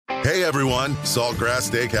Hey everyone, Saltgrass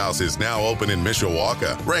Steakhouse is now open in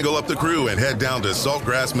Mishawaka. Wrangle up the crew and head down to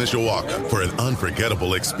Saltgrass Mishawaka for an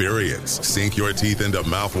unforgettable experience. Sink your teeth into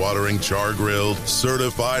mouth-watering char-grilled,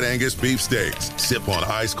 certified Angus beef steaks. Sip on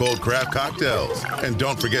ice-cold craft cocktails. And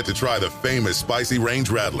don't forget to try the famous spicy range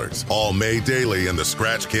rattlers, all made daily in the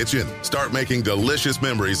Scratch Kitchen. Start making delicious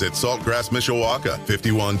memories at Saltgrass Mishawaka,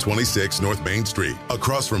 5126 North Main Street,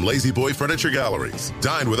 across from Lazy Boy Furniture Galleries.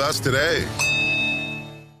 Dine with us today.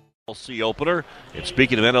 NLC opener. And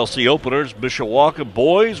speaking of NLC openers, Mishawaka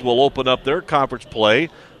boys will open up their conference play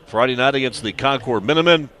Friday night against the Concord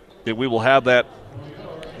Minutemen. And we will have that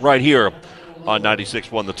right here on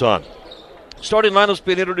 96.1 The Ton. Starting lineups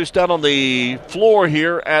being introduced out on the floor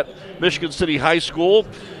here at Michigan City High School.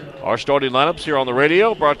 Our starting lineups here on the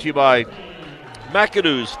radio brought to you by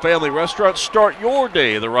McAdoo's Family Restaurant. Start your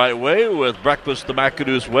day the right way with breakfast the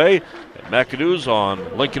McAdoo's way at McAdoo's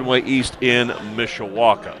on Lincoln Way East in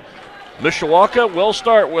Mishawaka. Mishawaka will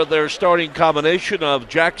start with their starting combination of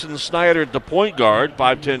Jackson Snyder at the point guard,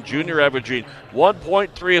 5'10 junior, averaging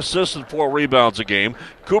 1.3 assists and 4 rebounds a game.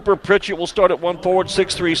 Cooper Pritchett will start at 1 forward,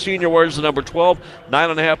 6'3 senior, wears the number 12,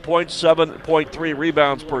 9.5 points, 7.3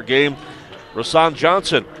 rebounds per game. Rasan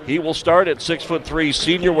Johnson, he will start at 6'3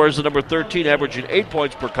 senior, wears the number 13, averaging 8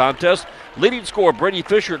 points per contest. Leading scorer Brady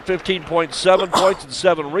Fisher at 15.7 points and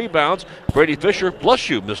 7 rebounds. Brady Fisher, bless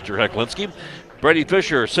you, Mr. Hecklinski. Brady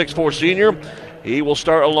Fisher, 6'4 senior. He will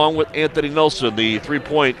start along with Anthony Nelson, the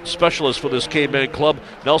three-point specialist for this K-Man club.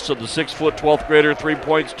 Nelson, the 6-foot 12th grader, 3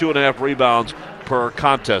 points, 2.5 rebounds per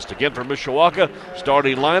contest. Again for Mishawaka,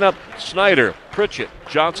 starting lineup, Snyder, Pritchett,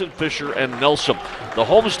 Johnson, Fisher, and Nelson. The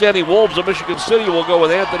homestanding Wolves of Michigan City will go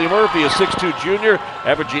with Anthony Murphy, a 6'2 junior,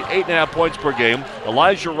 averaging 8.5 points per game.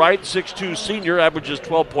 Elijah Wright, 6'2 senior, averages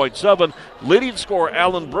 12.7. Leading scorer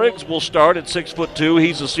Alan Briggs will start at 6'2".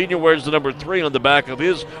 He's a senior, wears the number 3 on the back of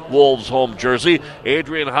his Wolves home jersey.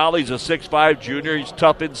 Adrian Holly's a 6'5 junior. He's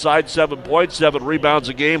tough inside, 7 points, 7 rebounds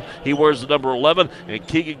a game. He wears the number 11. And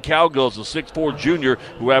Keegan Cowgill's a 6'4 junior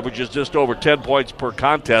who averages just over 10 points per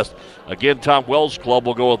contest. Again, Tom Wells' club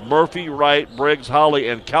will go with Murphy, Wright, Briggs, Holly,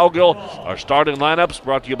 and Cowgill. Our starting lineups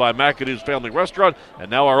brought to you by McAdoo's Family Restaurant. And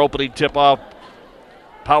now our opening tip-off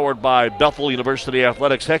powered by Bethel University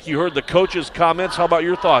Athletics. Heck, you heard the coaches' comments. How about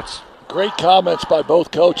your thoughts? Great comments by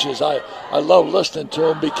both coaches. I love listening to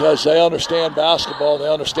them because they understand basketball. They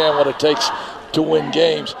understand what it takes to win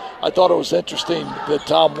games. I thought it was interesting that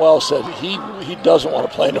Tom Wells said he doesn't want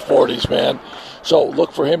to play in the 40s, man. So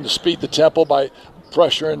look for him to speed the tempo by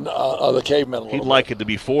pressuring the Cavemen a little He'd bit. like it to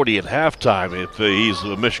be 40 at halftime if he's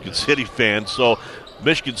a Michigan City fan. So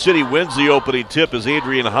Michigan City wins the opening tip as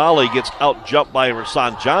Adrian Holly gets out-jumped by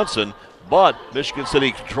Rasan Johnson. But Michigan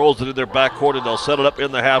City controls it in their backcourt, and they'll set it up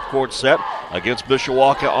in the half-court set against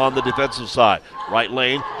Mishawaka on the defensive side. Right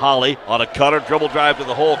lane, Holly on a cutter, dribble drive to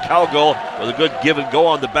the hole. Cowgill with a good give and go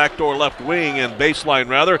on the backdoor left wing and baseline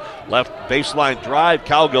rather. Left baseline drive.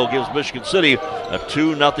 Cowgill gives Michigan City a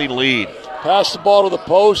 2-0 lead. Pass the ball to the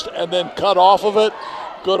post and then cut off of it.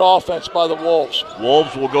 Good offense by the Wolves.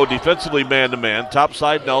 Wolves will go defensively man-to-man. Top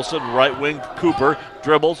side Nelson, right wing Cooper.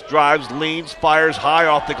 Dribbles, drives, leans, fires high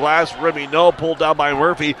off the glass. Remy no, pulled down by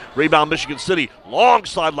Murphy. Rebound Michigan City. Long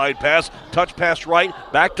sideline pass. Touch pass right.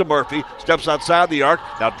 Back to Murphy. Steps outside the arc.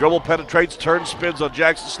 Now dribble penetrates, turns, spins on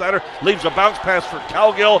Jackson Snyder. Leaves a bounce pass for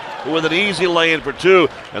Cowgill with an easy lay-in for 2.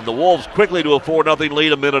 And the Wolves quickly to a 4-0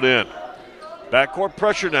 lead a minute in. Backcourt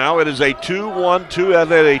pressure now. It is a 2-1-2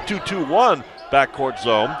 and then a 2-2-1 backcourt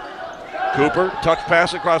zone. Cooper, touch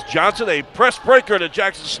pass across Johnson. A press breaker to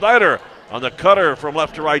Jackson Snyder on the cutter from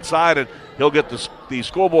left to right side, and he'll get the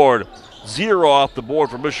scoreboard 0 off the board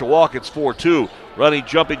for Mishawaka. It's 4-2. Running,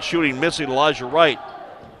 jumping, shooting, missing Elijah Wright.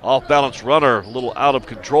 Off-balance runner, a little out of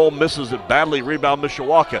control, misses it badly. Rebound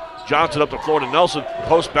Mishawaka. Johnson up the floor to Nelson.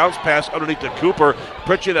 Post bounce pass underneath to Cooper.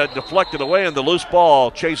 Pritchett deflected away, and the loose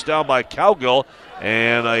ball chased down by Cowgill.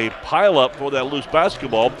 And a pile-up for that loose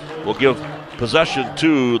basketball will give possession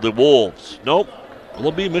to the Wolves. Nope. Will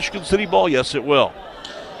it be Michigan City ball? Yes, it will.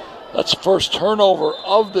 That's the first turnover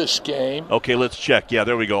of this game. Okay, let's check. Yeah,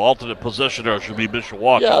 there we go. Alternate possessioner should be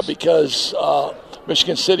Mishawaka. Yeah, because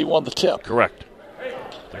Michigan City won the tip. Correct.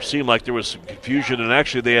 There seemed like there was some confusion, and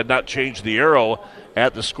actually they had not changed the arrow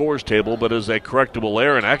at the scores table, but as a correctable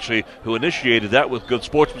error, and actually who initiated that with good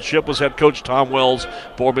sportsmanship was head coach Tom Wells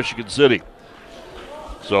for Michigan City.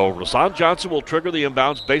 So Rasan Johnson will trigger the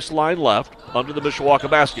inbounds baseline left under the Mishawaka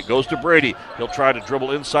basket. Goes to Brady. He'll try to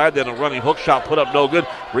dribble inside, then a running hook shot put up no good.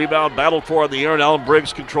 Rebound battled for in the air, and Alan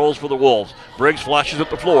Briggs controls for the Wolves. Briggs flashes at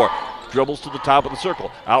the floor. Dribbles to the top of the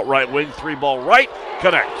circle. Out right wing, 3-ball right.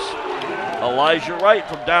 Connects. Elijah Wright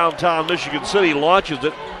from downtown Michigan City launches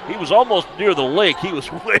it He was almost near the lake. He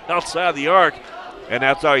was way outside the arc. And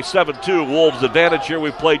that's how he's 7-2. Wolves advantage here.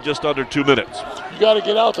 We've played just under 2 minutes. You got to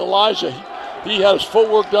get out to Elijah. He had his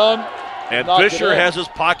footwork done. And Fisher has his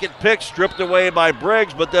pocket pick stripped away by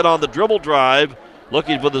Briggs, but then on the dribble drive,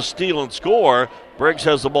 looking for the steal and score, Briggs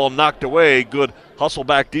has the ball knocked away. Good hustle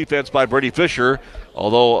back defense by Brady Fisher,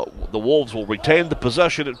 although the Wolves will retain the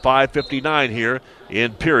possession at 5:59 here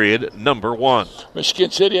in period number 1.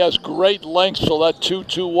 Michigan City has great length, so that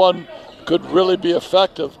 2-2-1 could really be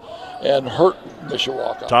effective and hurt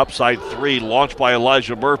Mishawaka. Topside 3 launched by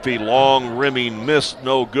Elijah Murphy. Long rimming miss,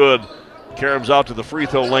 no good. Caroms out to the free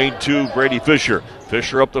throw lane to Brady Fisher.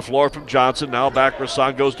 Fisher up the floor from Johnson. Now back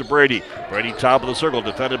Rasan goes to Brady. Brady top of the circle,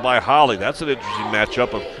 defended by Holly. That's an interesting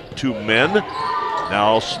matchup of 2 men.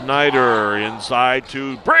 Now Snyder inside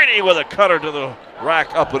to Brady with a cutter to the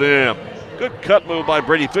rack, up and in. Good cut move by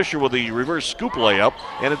Brady Fisher with the reverse scoop layup.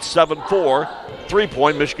 And it's 7-4,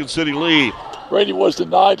 3-point Michigan City lead. Brady was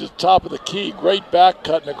denied at the top of the key. Great back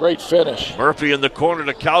cut and a great finish. Murphy in the corner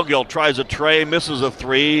to Cowgill. Tries a tray, misses a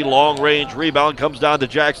 3. Long-range rebound comes down to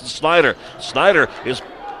Jackson Snyder. Snyder is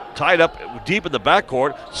tied up deep in the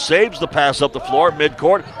backcourt. Saves the pass up the floor,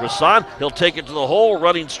 midcourt. Rasan, he'll take it to the hole.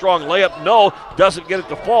 Running strong layup. No, doesn't get it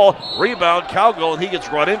to fall. Rebound, Cowgill, and he gets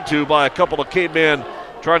run into by a couple of cavemen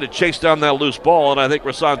trying to chase down that loose ball, and I think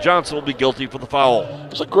Rasan Johnson will be guilty for the foul.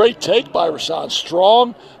 It's a great take by Rasan.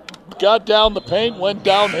 Strong. Got down the paint, went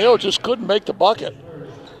downhill, just couldn't make the bucket.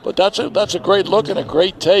 But that's a great look and a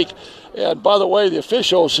great take. And by the way, the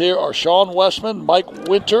officials here are Sean Westman, Mike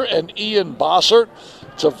Winter, and Ian Bossert.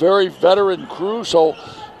 It's a very veteran crew, so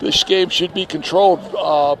this game should be controlled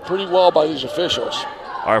pretty well by these officials.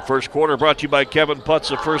 Our first quarter brought to you by Kevin Putz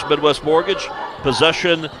of First Midwest Mortgage.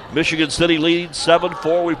 Possession, Michigan City leads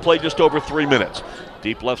 7-4. We've played just over 3 minutes.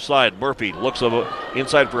 Deep left side, Murphy looks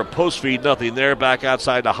inside for a post feed, nothing there. Back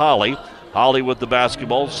outside to Holly. Holly with the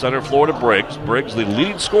basketball, center floor to Briggs. Briggs, the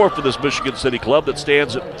leading scorer for this Michigan City club that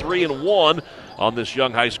stands at 3-1 on this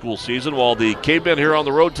young high school season, while the Cavemen here on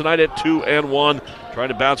the road tonight at 2-1, trying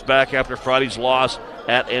to bounce back after Friday's loss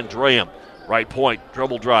at Andream. Right point,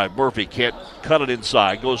 dribble drive. Murphy can't cut it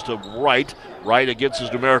inside. Goes to right against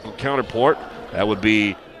his numerical counterpart. That would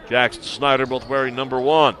be Jackson Snyder, both wearing number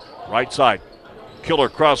 1. Right side. Killer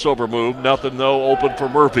crossover move. Nothing, though, open for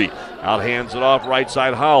Murphy. Out hands it off right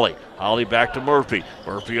side, Holly. Holly back to Murphy.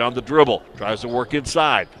 Murphy on the dribble. Tries to work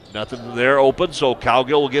inside. Nothing there open, so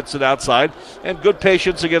Cowgill gets it outside. And good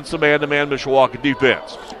patience against the man-to-man Mishawaka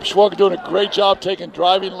defense. Mishawaka doing a great job taking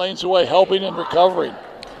driving lanes away, helping and recovering.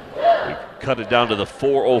 We cut it down to the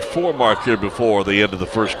 4:04 mark here before the end of the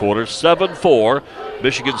first quarter. 7-4.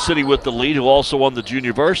 Michigan City with the lead, who also won the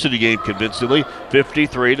junior varsity game convincingly,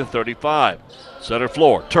 53-35. Center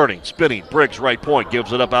floor, turning, spinning. Briggs, right point,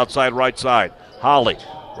 gives it up outside right side. Holly,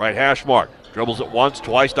 right hash mark. Dribbles it once,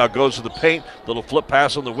 twice, now goes to the paint. Little flip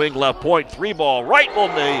pass on the wing, left point. 3-ball, right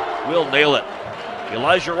will nail it.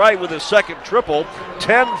 Elijah Wright with his second triple.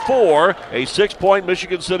 10-4, a 6-point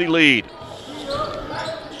Michigan City lead.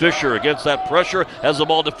 Fisher against that pressure has the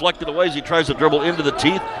ball deflected away as he tries to dribble into the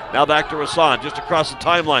teeth. Now back to Rasan, just across the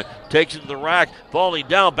timeline. Takes it to the rack, falling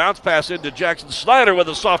down, bounce pass into Jackson Snyder with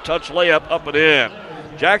a soft touch layup up and in.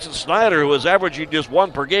 Jackson Snyder, who is averaging just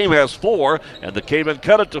 1 per game, has 4, and the Cavemen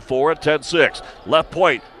cut it to 4 at 10-6. Left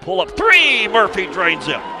point, pull up 3, Murphy drains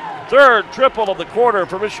him. Third triple of the quarter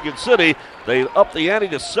for Michigan City. They up the ante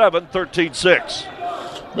to 7, 13-6.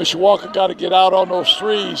 Mishawaka got to get out on those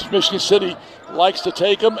threes. Michigan City likes to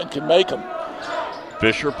take them and can make them.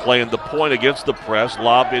 Fisher playing the point against the press,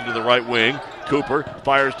 lobbed into the right wing. Cooper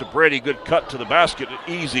fires to Brady, good cut to the basket,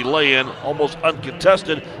 easy lay-in, almost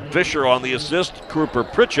uncontested. Fisher on the assist, Cooper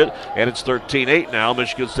Pritchett, and it's 13-8 now.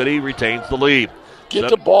 Michigan City retains the lead. Get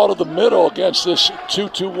the ball to the middle against this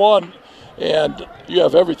 2-2-1, and you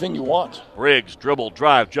have everything you want. Briggs, dribble,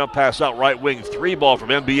 drive, jump pass out right wing, 3-ball from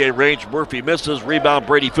NBA range. Murphy misses, rebound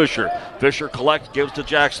Brady Fisher. Fisher collects, gives to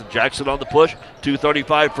Jackson. Jackson on the push,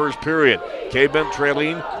 2:35 first period. Cavemen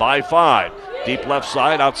trailing by 5. Deep left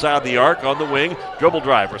side, outside the arc, on the wing. Dribble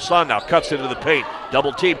drive. Rasan now cuts into the paint.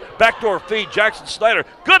 Double team. Backdoor feed. Jackson Snyder.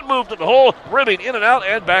 Good move to the hole. Rimming in and out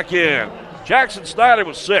and back in. Jackson Snyder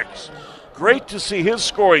with 6. Great to see his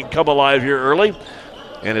scoring come alive here early.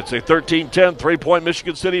 And it's a 13-10 3-point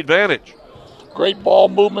Michigan City advantage. Great ball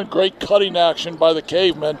movement, great cutting action by the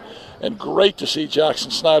Cavemen, and great to see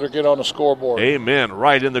Jackson Snyder get on the scoreboard. Amen.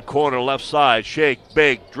 Right in the corner, left side. Shake,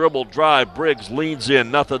 bake, dribble, drive. Briggs leans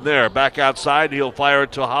in, nothing there. Back outside, he'll fire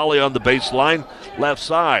it to Holly on the baseline, left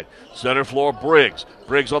side. Center floor, Briggs.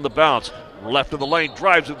 Briggs on the bounce. Left of the lane,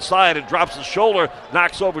 drives inside and drops his shoulder,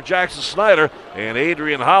 knocks over Jackson Snyder, and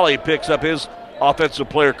Adrian Holly picks up his offensive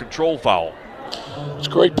player control foul. It's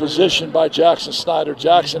great position by Jackson Snyder.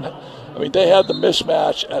 Jackson, they had the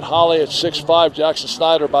mismatch at Holly at 6'5", Jackson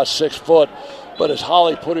Snyder about 6 foot. But as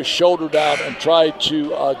Holly put his shoulder down and tried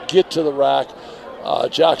to get to the rack,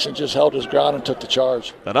 Jackson just held his ground and took the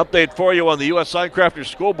charge. An update for you on the U.S. Signcrafters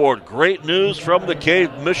scoreboard. Great news from the Cave.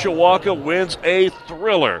 Mishawaka wins a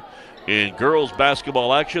thriller in girls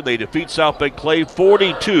basketball action. They defeat South Bend Clay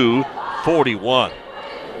 42-41.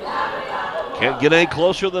 Can't get any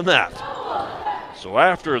closer than that. So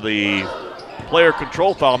after the player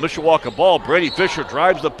control foul, Mishawaka ball, Brady Fisher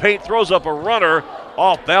drives the paint, throws up a runner,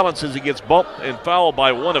 off balance as he gets bumped and fouled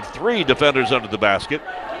by one of 3 defenders under the basket.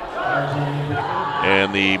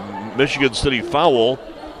 And the Michigan City foul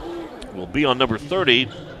will be on number 30.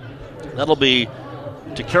 That'll be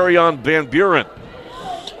to carry on Van Buren.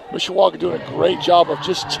 Mishawaka doing a great job of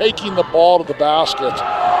just taking the ball to the basket.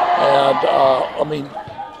 And,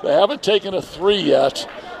 they haven't taken a 3 yet.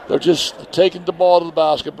 They're just taking the ball to the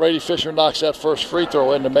basket. Brady Fisher knocks that first free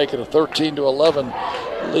throw in to make it a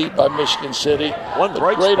 13-11 lead by Michigan City.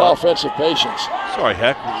 Great offensive patience. Sorry,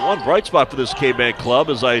 Heck. One bright spot for this K-Man club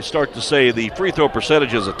as I start to say the free throw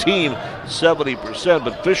percentage as a team, 70%,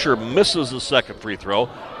 but Fisher misses the second free throw.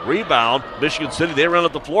 Rebound, Michigan City, they run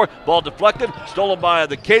up the floor. Ball deflected, stolen by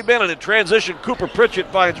the K-Man, and in transition, Cooper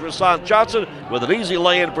Pritchett finds Rasan Johnson with an easy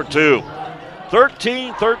lay-in for 2.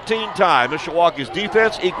 13-13 tie. Mishawaka's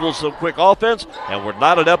defense equals some quick offense, and we're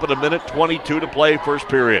knotted up at a minute 22 to play first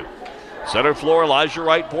period. Center floor, Elijah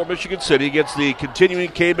Wright for Michigan City against the continuing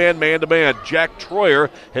K-Man man-to-man. Jack Troyer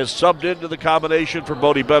has subbed into the combination for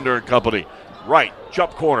Bodie Bender and company. Wright,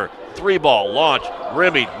 jump corner, 3-ball, launch,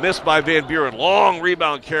 rimmed, missed by Van Buren. Long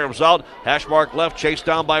rebound, Karam's out. Hash mark left, chased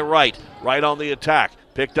down by Wright. Wright on the attack.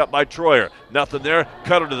 Picked up by Troyer. Nothing there.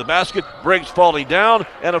 Cutter to the basket. Briggs falling down,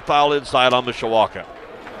 and a foul inside on Mishawaka.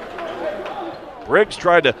 Briggs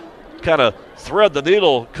tried to kind of thread the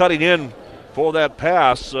needle, cutting in for that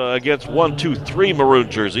pass against 1, 2, 3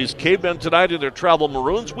 maroon jerseys. Cavemen tonight in their travel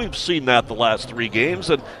maroons. We've seen that the last 3 games,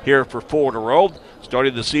 and here for 4 in a row.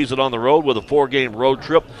 Starting the season on the road with a 4-game road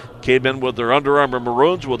trip. Cavemen with their Under Armour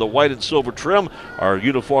maroons with a white and silver trim. Our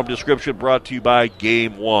uniform description brought to you by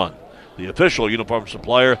Game 1. The official uniform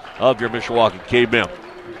supplier of your Mishawaka Cavemen.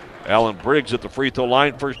 Alan Briggs at the free throw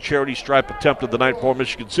line. First charity stripe attempt of the night for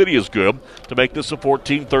Michigan City is good to make this a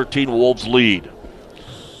 14-13 Wolves lead.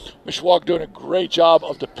 Mishawaka doing a great job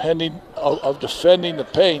of defending the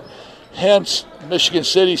paint. Hence, Michigan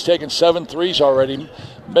City's taken 7 threes already,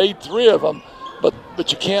 made 3 of them,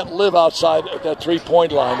 but you can't live outside at that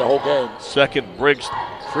 3-point line the whole game. Second Briggs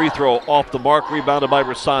free throw off the mark, rebounded by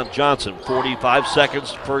Rasan Johnson. 45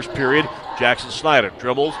 seconds, first period. Jackson Snyder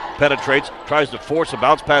dribbles, penetrates, tries to force a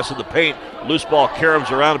bounce pass in the paint. Loose ball caroms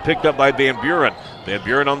around and picked up by Van Buren. Van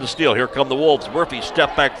Buren on the steal. Here come the Wolves. Murphy,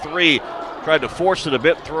 step back 3. Tried to force it a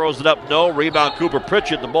bit, throws it up. No. Rebound, Cooper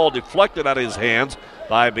Pritchett. The ball deflected out of his hands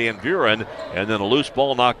by Van Buren. And then a loose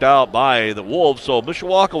ball knocked out by the Wolves. So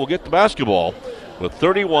Mishawaka will get the basketball with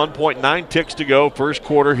 31.9 ticks to go. First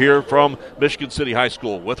quarter here from Michigan City High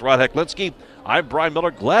School. With Rod Hecklinski, I'm Brian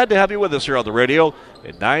Miller. Glad to have you with us here on the radio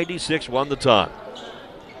at 96.1 The Ton.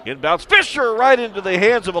 Inbounds, Fisher right into the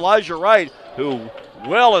hands of Elijah Wright, who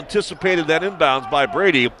well anticipated that inbounds by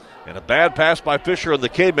Brady. And a bad pass by Fisher, and the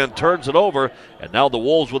Cavemen turns it over. And now the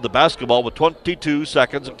Wolves with the basketball with 22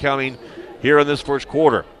 seconds and counting here in this first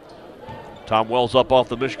quarter. Tom Wells up off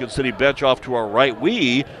the Michigan City bench off to our right.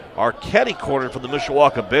 We are catty corner from the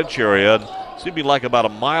Mishawaka bench area. And seeming like about a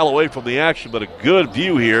mile away from the action, but a good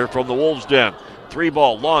view here from the Wolves' den.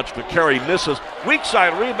 3-ball launch, McCary misses. Weak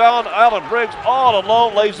side rebound. Alan Briggs all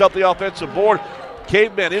alone lays up the offensive board.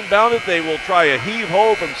 Cavemen inbound it. They will try a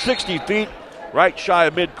heave-ho from 60 feet. Right shy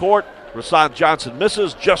of midcourt. Rasan Johnson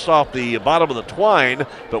misses just off the bottom of the twine,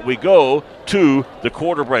 but we go to the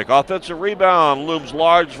quarter break. Offensive rebound looms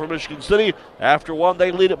large for Michigan City. After 1,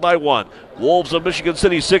 they lead it by 1. Wolves of Michigan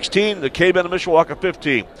City 16, the Cavemen of Mishawaka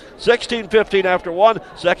 15. 16-15 after 1.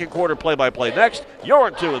 Second quarter play-by-play next. You're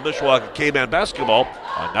in 2 with Mishawaka Caveman basketball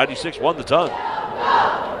on 96.1 The Ton.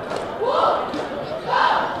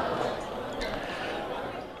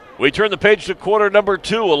 We turn the page to quarter number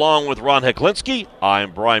 2 along with Ron Hecklinski.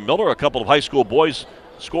 I'm Brian Miller. A couple of high school boys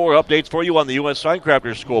score updates for you on the U.S.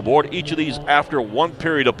 Signcrafters scoreboard. Each of these after 1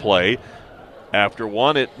 period of play. After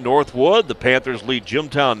 1 at Northwood, the Panthers lead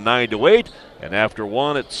Jimtown 9-8. And after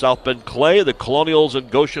 1 at South Bend Clay, the Colonials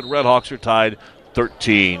and Goshen Redhawks are tied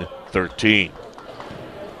 13-13.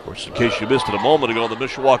 Of course, in case you missed it a moment ago, the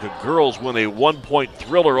Mishawaka girls win a 1-point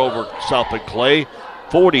thriller over South Bend Clay,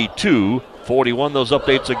 42-41. Those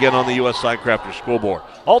updates again on the U.S. Signcrafters scoreboard.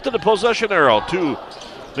 Alternate possession arrow to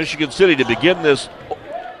Michigan City to begin this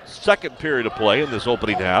second period of play in this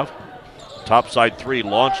opening half. Topside three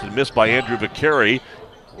launched and missed by Andrew Vicari.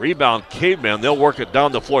 Rebound, Caveman. They'll work it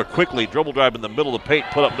down the floor quickly. Dribble drive in the middle of the paint.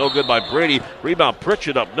 Put up no good by Brady. Rebound,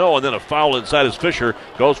 Pritchett up no, and then a foul inside as Fisher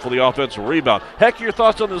goes for the offensive rebound. Heck, your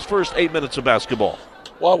thoughts on this first 8 minutes of basketball?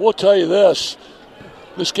 Well, we'll tell you this.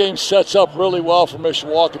 This game sets up really well for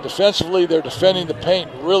Mishawaka. Defensively, they're defending the paint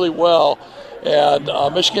really well. And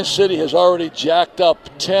Michigan City has already jacked up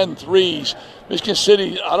 10 threes. Michigan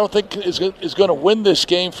City, I don't think, is going to win this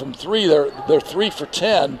game from three. They're 3 for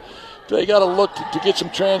 10. They got to look to get some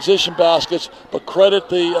transition baskets, but credit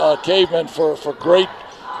the Cavemen for great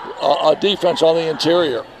defense on the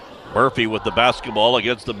interior. Murphy with the basketball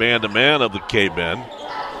against the man-to-man of the Cavemen.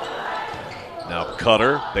 Now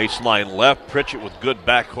Cutter, baseline left. Pritchett with good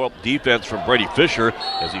back-hook defense from Brady Fisher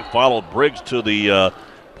as he followed Briggs to the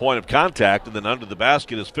point of contact, and then under the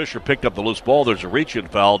basket as Fisher picked up the loose ball. There's a reach-in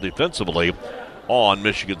foul defensively on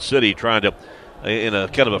Michigan City, trying to, in a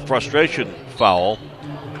kind of a frustration foul,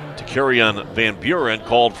 to carry on Van Buren,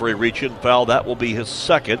 called for a reach-in foul. That will be his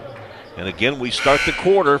second. And again, we start the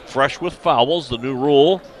quarter fresh with fouls, the new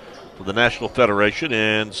rule for the National Federation.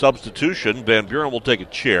 And substitution, Van Buren will take a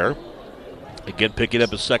chair. Again, picking up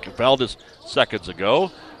his second foul just seconds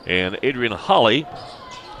ago. And Adrian Holly,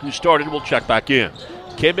 who started, will check back in.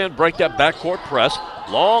 Came in, break that backcourt press.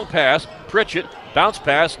 Long pass, Pritchett. Bounce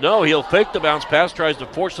pass, no, he'll fake the bounce pass, tries to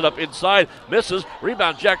force it up inside, misses,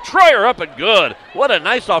 rebound, Jack Troyer up and good. What a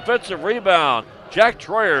nice offensive rebound. Jack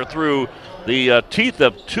Troyer, through the teeth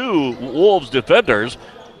of two Wolves defenders,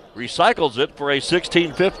 recycles it for a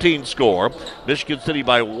 16-15 score. Michigan City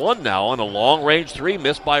by one now on a long-range three,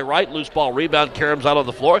 missed by Wright. Loose ball rebound, Karam's out on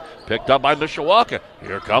the floor, picked up by Mishawaka.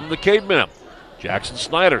 Here come the Cavemen. Jackson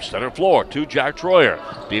Snyder, center floor to Jack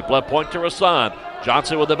Troyer. Deep left point to Rasan.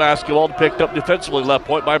 Johnson with the basketball, picked up defensively, left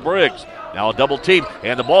point by Briggs. Now a double team,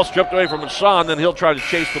 and the ball stripped away from Rasan, then he'll try to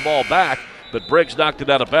chase the ball back, but Briggs knocked it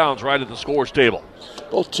out of bounds right at the scores table.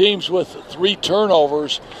 Both teams with 3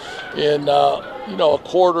 turnovers in a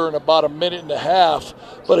quarter and about a minute and a half.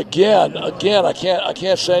 But again, I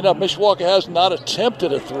can't say enough. Mishawaka has not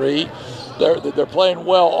attempted a three. They're playing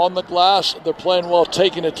well on the glass. They're playing well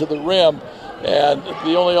taking it to the rim. And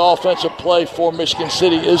the only offensive play for Michigan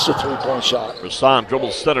City is the three-point shot. Rasan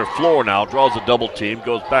dribbles center floor now, draws a double team,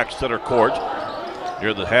 goes back center court.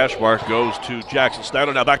 Near the hash mark, goes to Jackson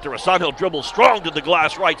Snyder. Now back to Rasan. He'll dribble strong to the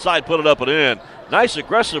glass right side, put it up and in. Nice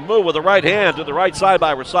aggressive move with the right hand to the right side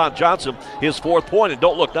by Rasan Johnson. His 4th point, and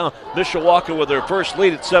don't look now, Mishawaka with their first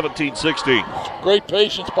lead at 17-16. Great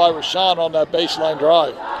patience by Rasan on that baseline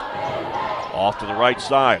drive. Off to the right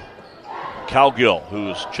side. Cowgill,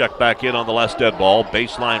 who's checked back in on the last dead ball.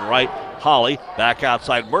 Baseline right, Holly. Back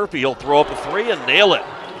outside Murphy. He'll throw up a three and nail it.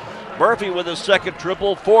 Murphy with his second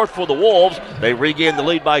triple, 4th for the Wolves. They regain the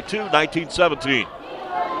lead by 2, 19-17.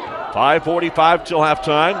 5:45 till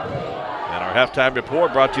halftime. And our halftime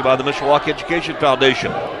report brought to you by the Mishawaka Education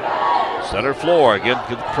Foundation. Center floor. Again,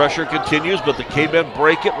 pressure continues, but the K-men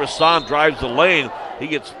break it. Rasan drives the lane. He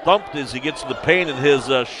gets thumped as he gets to the paint, and his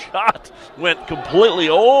shot went completely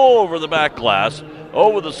over the back glass,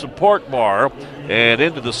 over the support bar, and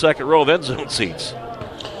into the second row of end zone seats.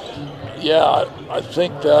 Yeah, I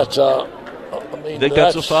think that,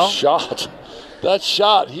 that's a foul? That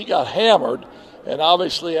shot, he got hammered, and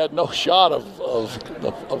obviously had no shot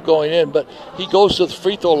of going in, but he goes to the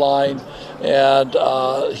free throw line, and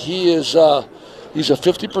he's a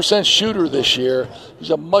 50% shooter this year. He's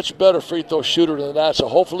a much better free throw shooter than that, so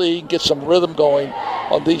hopefully he can get some rhythm going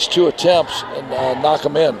on these 2 attempts and knock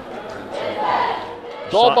them in.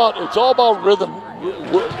 It's all about rhythm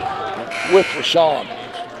with Rashawn.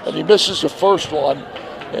 And he misses the first one,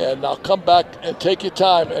 and now come back and take your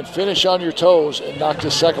time and finish on your toes and knock the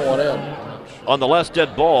second one in. On the last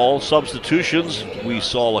dead ball, substitutions, we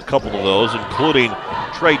saw a couple of those, including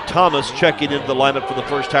Trey Thomas checking into the lineup for the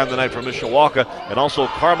first time tonight for Mishawaka, and also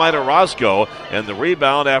Carmine Orozco, and the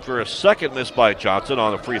rebound after a second miss by Johnson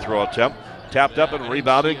on a free throw attempt. Tapped up and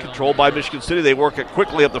rebounded, controlled by Michigan City. They work it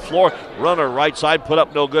quickly up the floor. Runner right side, put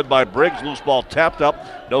up no good by Briggs. Loose ball tapped up,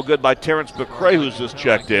 no good by Terrence McCray, who's just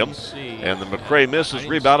checked in. And the McCray miss is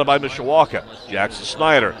rebounded by Mishawaka. Jackson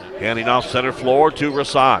Snyder handing off center floor to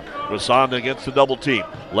Rasan. Rasan against the double team.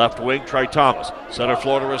 Left wing, Trey Thomas. Center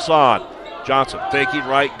floor to Rasan. Johnson faking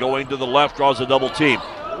right, going to the left, draws a double team.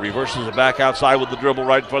 Reverses it back outside with the dribble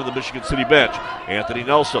right in front of the Michigan City bench. Anthony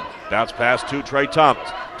Nelson, bounce pass to Trey Thomas.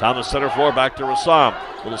 Thomas center floor back to Rasan.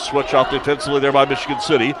 Little switch off defensively there by Michigan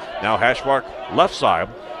City. Now hash mark left side,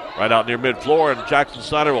 right out near mid-floor, and Jackson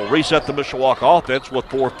Snyder will reset the Mishawaka offense with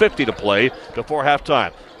 4:50 to play before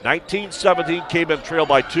halftime. 19-17, K-Men trail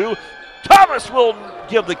by 2. Thomas will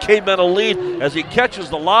give the K-Men a lead as he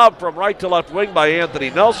catches the lob from right to left wing by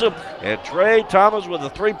Anthony Nelson. And Trey Thomas with a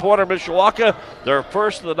three-pointer. Mishawaka, their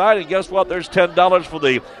first of the night. And guess what? There's $10 for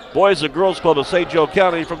the Boys and Girls Club of St. Joe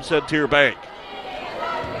County from Centier Bank.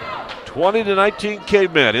 20-19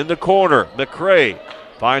 K-Men in the corner. McCray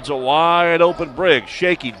finds a wide open Briggs.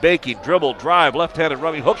 Shaking, baking, dribble, drive, left-handed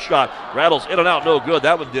running hook shot. Rattles in and out, no good.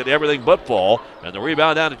 That one did everything but fall. And the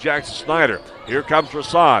rebound down to Jackson Snyder. Here comes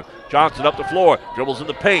Rasan. Johnson up the floor, dribbles in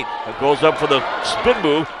the paint, and goes up for the spin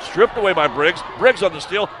move, stripped away by Briggs. Briggs on the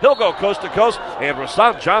steal, he'll go coast to coast, and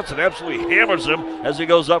Rasan Johnson absolutely hammers him as he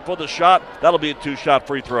goes up for the shot. That'll be a 2-shot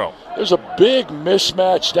free throw. There's a big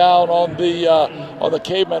mismatch down on the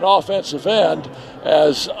Caveman offensive end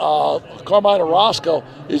as Carmine Orozco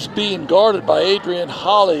is being guarded by Adrian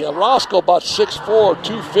Holly. Orozco about 6'4",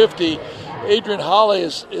 250. Adrian Holly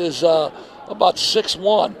is about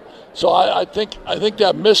 6'1". So I think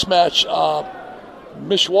that mismatch,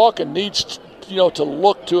 Mishawaka needs to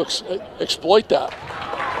look to exploit that.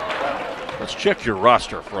 Let's check your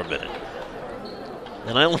roster for a minute.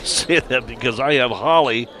 And I only say that because I have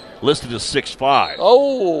Holly listed as 6'5".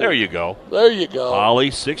 Oh, there you go. There you go. Holly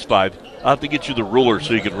 6'5". I'll have to get you the ruler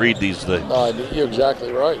so you can read these things. You're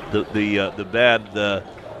exactly right. The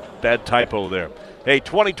bad typo there. Hey,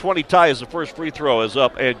 20-20 tie as the first free throw is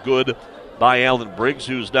up and good by Alan Briggs,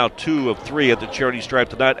 who's now 2 of 3 at the charity stripe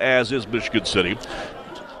tonight, as is Michigan City.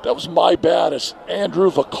 That was my bad. It's Andrew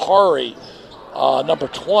Vicari, number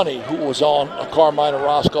 20, who was on Carmine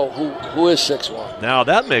Orozco, who is 6'1". Now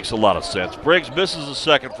that makes a lot of sense. Briggs misses the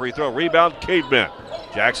second free throw. Rebound, Cavemen.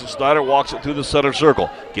 Jackson Snyder walks it through the center circle.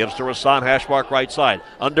 Gives to Rasan, hash mark right side.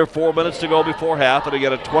 Under 4 minutes to go before half, and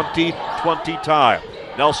again a 20-20 tie.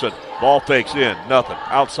 Nelson, ball fakes in, nothing.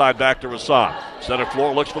 Outside back to Rasan. Center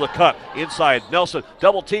floor looks for the cut. Inside, Nelson,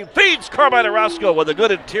 double team, feeds Carmine Orozco with a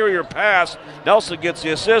good interior pass. Nelson gets the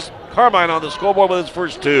assist. Carmine on the scoreboard with his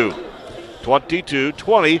first 2.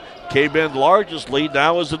 22-20. K-Ben's largest lead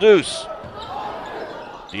now is the deuce.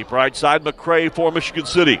 Deep right side, McCray for Michigan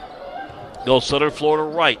City. Goes center floor to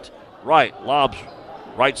right. Right, lobs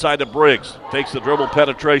right side to Briggs. Takes the dribble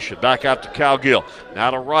penetration. Back out to Cowgill. Now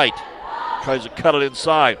to right. Tries to cut it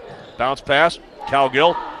inside. Bounce pass.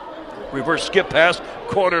 Cowgill. Reverse skip pass.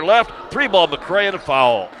 Corner left. 3-ball McCray and a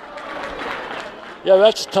foul. Yeah,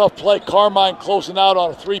 that's a tough play. Carmine closing out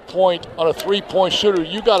on a three-point shooter.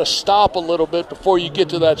 You got to stop a little bit before you get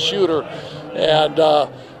to that shooter, and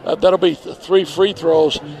that'll be 3 free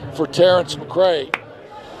throws for Terrence McCray.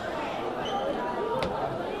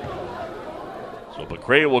 So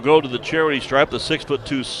McCray will go to the charity stripe, the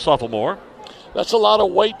 6'2" sophomore. That's a lot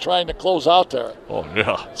of weight trying to close out there. Oh,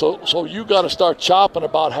 yeah. So you got to start chopping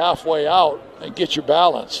about halfway out and get your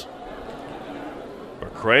balance.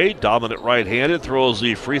 McCray, dominant right-handed, throws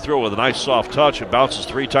the free throw with a nice soft touch. It bounces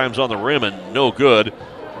 3 times on the rim and no good.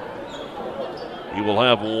 He will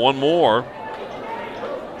have one more.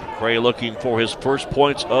 McCray looking for his first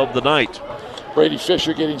points of the night. Brady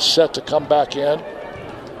Fisher getting set to come back in.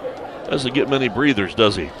 Doesn't get many breathers,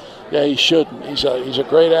 does he? Yeah, he shouldn't. He's a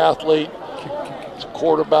great athlete. He's a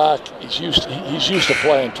quarterback. He's used to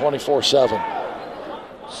playing 24/7.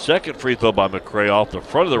 Second free throw by McCray off the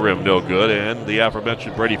front of the rim, no good. And the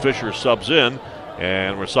aforementioned Brady Fisher subs in.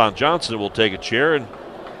 And Rasan Johnson will take a chair and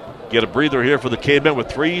get a breather here for the K-Men with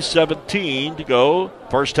 3:17 to go,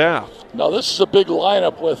 first half. Now this is a big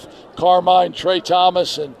lineup with Carmine, Trey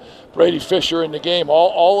Thomas, and Brady Fisher in the game,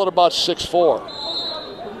 all at about 6'4".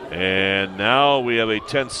 And now we have a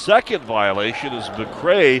 10-second violation as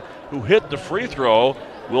McCray, who hit the free throw,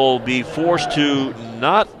 will be forced to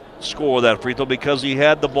not score that free throw because he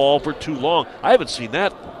had the ball for too long. I haven't seen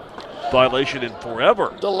that violation in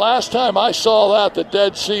forever. The last time I saw that, the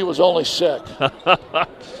Dead Sea was only sick.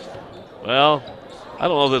 Well, I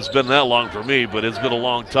don't know if it's been that long for me, but it's been a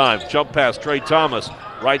long time. Jump pass, Trey Thomas,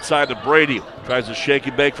 right side to Brady. Tries to shake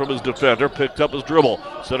and bake from his defender, picked up his dribble.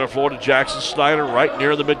 Center floor to Jackson Snyder, right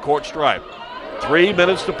near the midcourt stripe. 3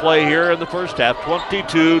 minutes to play here in the first half,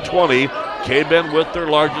 22-20. K-Men with their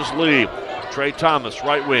largest lead. Trey Thomas,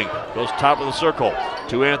 right wing, goes top of the circle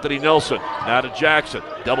to Anthony Nelson. Now to Jackson,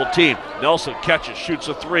 double team. Nelson catches, shoots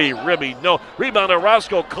a 3. Ribby, no. Rebound,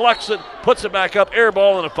 Orozco collects it, puts it back up, air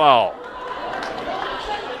ball and a foul.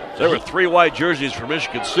 There were 3 white jerseys for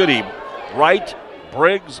Michigan City. Wright,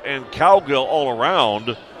 Briggs, and Cowgill all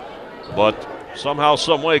around. But somehow,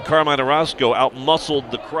 some way, Carmine Orozco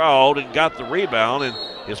outmuscled the crowd and got the rebound, and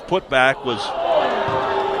his putback was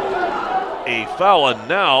a foul. And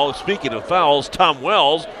now, speaking of fouls, Tom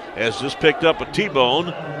Wells has just picked up a T-bone.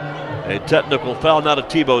 A technical foul, not a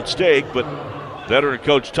T-bone stake, but veteran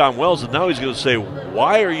coach Tom Wells, and now he's going to say,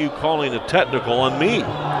 why are you calling a technical on me?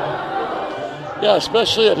 Yeah,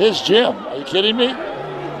 especially at his gym. Are you kidding me?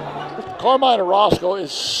 Carmine Orozco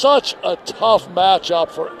is such a tough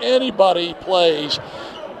matchup for anybody he plays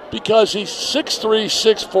because he's 6'3",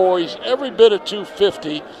 6'4". He's every bit of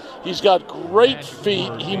 250. He's got great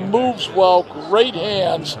feet. He moves well, great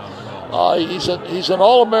hands. He's an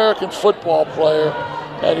All-American football player,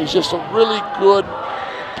 and he's just a really good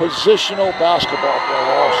positional basketball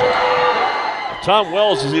player also. Tom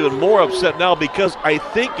Wells is even more upset now because I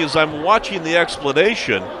think as I'm watching the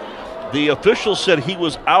explanation, the official said he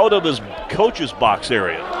was out of his coach's box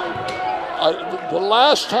area. The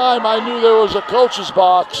last time I knew there was a coach's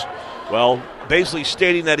box. Well, basically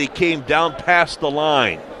stating that he came down past the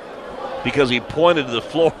line because he pointed to the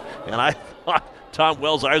floor, and I thought Tom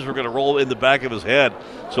Wells' eyes were going to roll in the back of his head.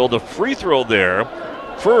 So the free throw there,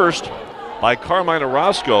 first by Carmine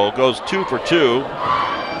Orozco, goes 2 for 2.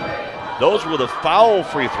 Those were the foul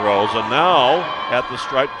free throws, and now at the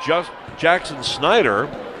stripe, Jackson Snyder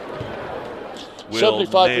will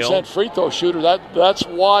 75% free throw shooter. That's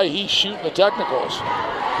why he's shooting the technicals.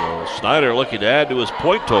 So Snyder looking to add to his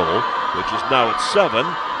point total, which is now at 7.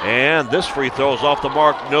 And this free throw is off the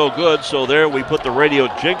mark, no good. So there we put the radio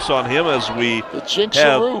jinx on him, as we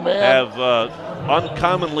have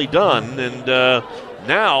uncommonly done. And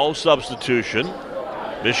now substitution.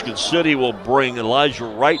 Michigan City will bring Elijah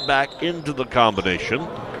Wright back into the combination.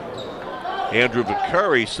 Andrew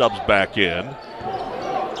Vicari subs back in.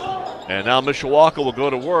 And now Mishawaka will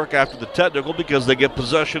go to work after the technical because they get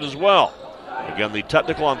possession as well. Again, the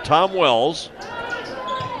technical on Tom Wells.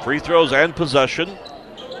 Free throws and possession.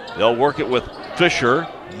 They'll work it with Fisher,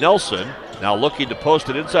 Nelson. Now looking to post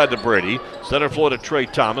it inside to Brady. Center floor to Trey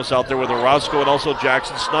Thomas. Out there with Orozco and also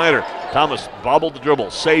Jackson Snyder. Thomas bobbled the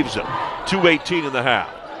dribble, saves it. 2:18 in the half.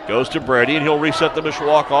 Goes to Brady, and he'll reset the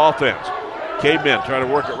Mishawaka offense. Cavemen trying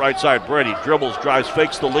to work it right side. Brady dribbles, drives,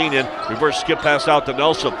 fakes the lean in. Reverse skip pass out to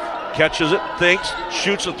Nelson. Catches it, thinks,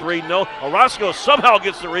 shoots a three, no. Orozco somehow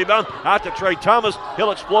gets the rebound. Out to Trey Thomas.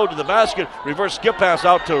 He'll explode to the basket. Reverse skip pass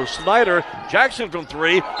out to Snyder. Jackson from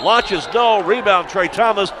 3. Launches, no. Rebound, Trey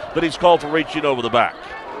Thomas, but he's called for reaching over the back.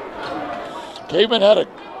 Caveman had a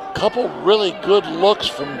couple really good looks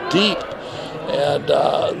from deep. And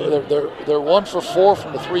they're 1 for 4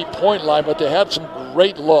 from the three-point line, but they had some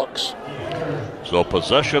great looks. So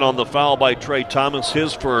possession on the foul by Trey Thomas,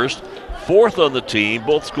 his first. 4th on the team,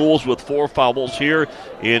 both schools with 4 fouls here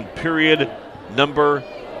in period number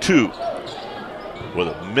 2. With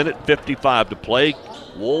 1:55 to play,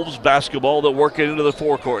 Wolves basketball, they're working into the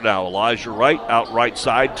forecourt now. Elijah Wright out right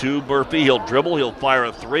side to Murphy. He'll dribble, he'll fire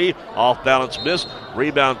a 3, off balance miss.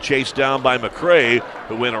 Rebound chased down by McCray,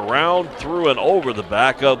 who went around, through, and over the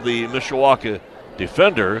back of the Mishawaka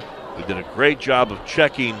defender, who did a great job of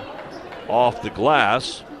checking off the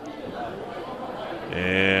glass.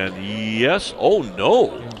 And yes, oh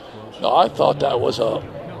no. No, I thought that was a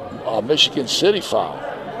Michigan City foul.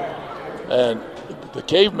 And the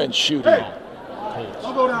Cavemen shooting.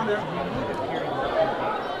 I'll go down there.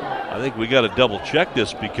 I think we got to double check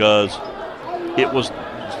this because it was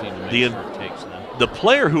the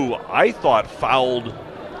player who I thought fouled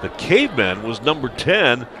the Cavemen was number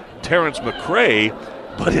 10, Terrence McCray,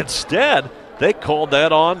 but instead they called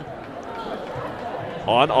that on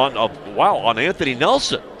Anthony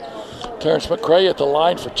Nelson. Terrence McCray at the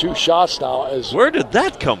line for 2 shots now. Where did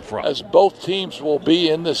that come from? As both teams will be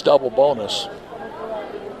in this double bonus.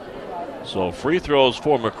 So free throws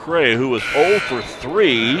for McCray, who was 0 for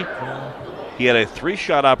 3. He had a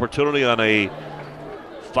 3-shot opportunity on a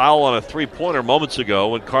foul on a 3-pointer moments ago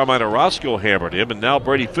when Carmine Orozco hammered him, and now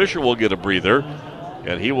Brady Fisher will get a breather,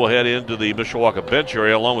 and he will head into the Mishawaka bench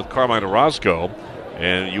area along with Carmine Orozco,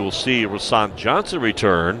 and you will see Rasan Johnson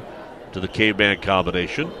return to the Caveman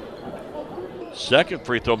combination. Second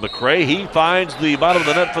free throw, McCray, he finds the bottom of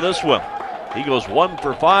the net for this one. He goes 1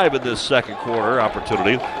 for 5 in this second quarter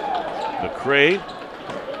opportunity. McCray,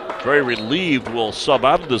 very relieved, will sub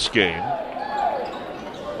out of this game.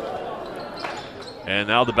 And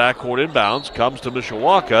now the backcourt inbounds comes to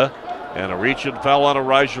Mishawaka, and a reach and foul on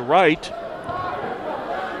Elijah Wright.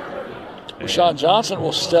 Rashawn Johnson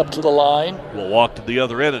will step to the line. Will walk to the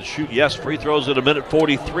other end and shoot. Yes, free throws at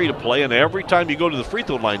 1:43 to play, and every time you go to the free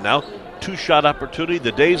throw line now, 2-shot opportunity.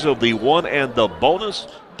 The days of the 1 and the bonus.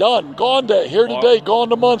 Done. Gone day. Here today, gone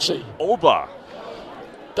to Muncie. Over.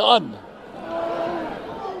 Done.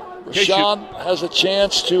 Rashawn has a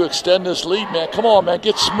chance to extend this lead, man. Come on, man.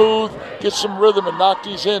 Get smooth, get some rhythm, and knock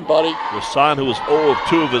these in, buddy. Rasan, who was 0 of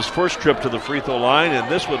 2 of his first trip to the free throw line, and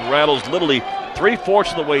this one rattles literally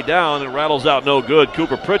 3/4 of the way down and rattles out no good.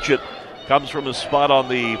 Cooper Pritchett comes from his spot on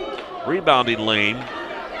the rebounding lane.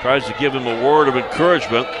 Tries to give him a word of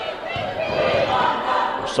encouragement.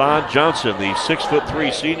 Rasan Johnson, the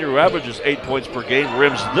 6'3" senior who averages 8 points per game,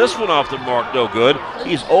 rims this one off the mark, no good.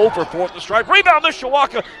 He's 0 for 4 at the stripe. Rebound,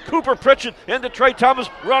 Mishawaka. Cooper Pritchett into Trey Thomas.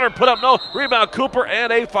 Runner put up, no. Rebound, Cooper,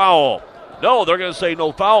 and a foul. No, they're going to say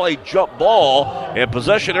no foul, a jump ball, and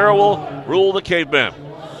possession arrow will rule the Cavemen.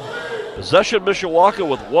 Possession Mishawaka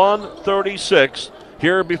with 1:36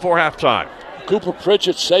 here before halftime. Cooper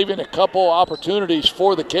Pritchett saving a couple opportunities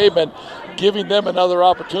for the Cavemen, giving them another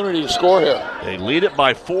opportunity to score here. They lead it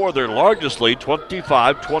by 4, their largest lead,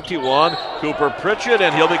 25-21. Cooper Pritchett,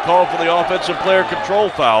 and he'll be called for the offensive player control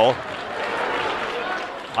foul.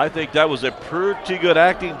 I think that was a pretty good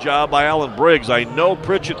acting job by Alan Briggs. I know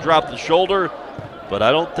Pritchett dropped the shoulder, but I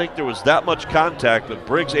don't think there was that much contact. But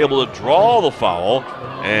Briggs able to draw the foul,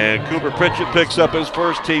 and Cooper Pritchett picks up his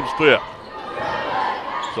first, team's 5th.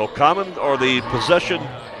 So the possession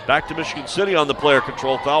back to Michigan City on the player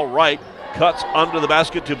control foul. Wright cuts under the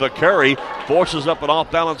basket to Vakari, forces up an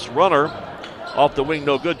off-balance runner. Off the wing,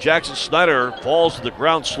 no good. Jackson Snyder falls to the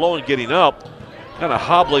ground slow and getting up. Kind of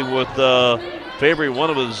hobbling with favoring one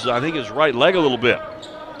of his, I think his right leg a little bit.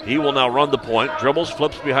 He will now run the point. Dribbles,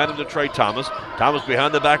 flips behind him to Trey Thomas. Thomas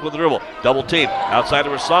behind the back with the dribble. Double team. Outside to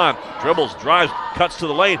Rasan. Dribbles, drives, cuts to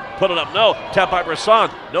the lane. Put it up, no. Tap by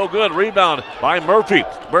Rasan. No good. Rebound by Murphy.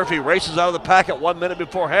 Murphy races out of the pack at 1 minute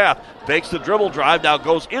before half. Fakes the dribble drive. Now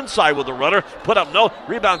goes inside with the runner. Put up, no.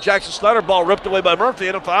 Rebound, Jackson Snyder. Ball ripped away by Murphy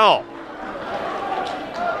and a foul.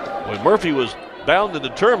 When Murphy was bound and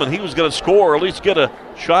determined he was going to score or at least get a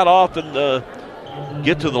shot off and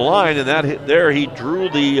get to the line, and that hit there, he drew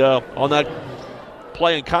the on that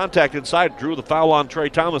play in contact inside, drew the foul on Trey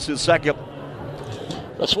Thomas, his second.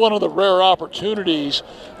 That's one of the rare opportunities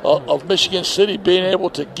of Michigan City being able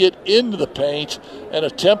to get into the paint and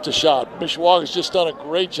attempt a shot. Mishawaka's just done a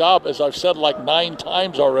great job, as I've said like 9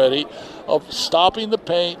 times already, of stopping the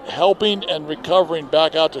paint, helping and recovering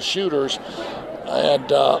back out to shooters.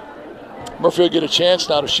 And Murphy will get a chance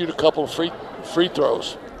now to shoot a couple of free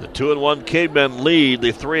throws. The 2-1 Cavemen lead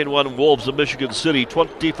the 3-1 Wolves of Michigan City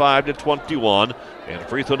 25-21. And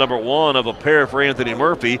free throw number 1 of a pair for Anthony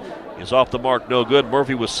Murphy is off the mark, no good.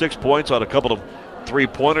 Murphy with 6 points on a couple of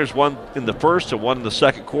 3-pointers, one in the first and one in the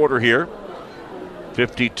second quarter here.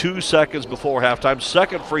 52 seconds before halftime.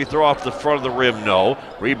 Second free throw off the front of the rim, no.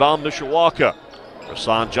 Rebound Mishawaka.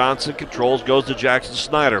 Rasan Johnson controls, goes to Jackson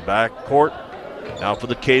Snyder. Back court. Now for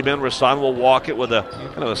the Cavemen, Rasan will walk it with a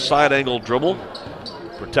kind of a side angle dribble,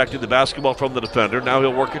 protecting the basketball from the defender. Now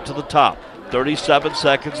he'll work it to the top. 37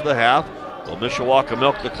 seconds of the half. Will Mishawaka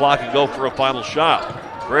milk the clock and go for a final shot?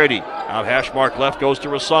 Grady, out hash mark left, goes to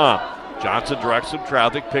Rasan. Johnson directs some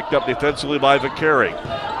traffic, picked up defensively by Vakari.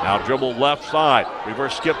 Now dribble left side.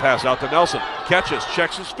 Reverse skip pass out to Nelson. Catches,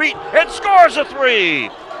 checks his feet, and scores a 3!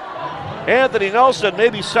 Anthony Nelson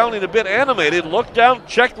maybe sounding a bit animated. Looked down,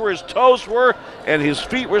 checked where his toes were, and his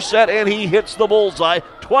feet were set, and he hits the bullseye.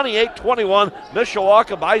 28-21,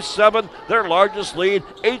 Mishawaka by 7, their largest lead,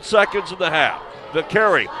 8 seconds in the half.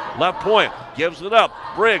 Vakari, left point, gives it up.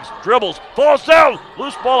 Briggs dribbles, falls down,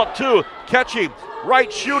 loose ball at 2, catching,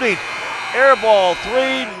 right shooting, air ball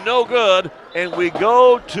 3, no good, and we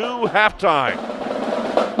go to halftime.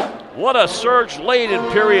 What a surge late in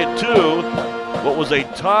period 2. What was a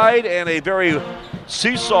tied and a very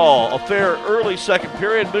seesaw affair early second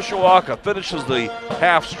period. Mishawaka finishes the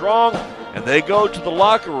half strong, and they go to the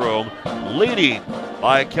locker room leading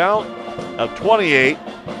by a count of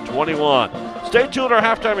 28-21. Stay tuned. Our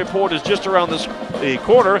halftime report is just around the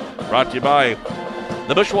corner, brought to you by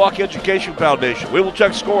the Mishawaka Education Foundation. We will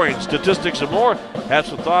check scoring, statistics, and more. Have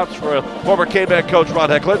some thoughts for former K-Band coach Ron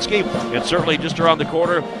Heklinski. And certainly just around the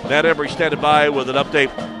corner, Matt Embry standing by with an update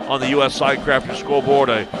on the U.S. Sidecrafter scoreboard.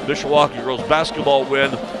 A Mishawaka girls basketball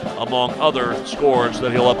win, among other scores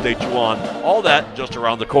that he'll update you on. All that just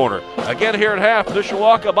around the corner. Again here at half,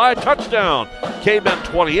 Mishawaka by a touchdown. K-Band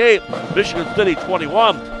 28, Michigan City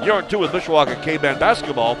 21. You're in 2 with Mishawaka K-Band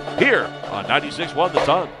basketball here on 96.1 The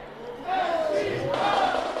Ton.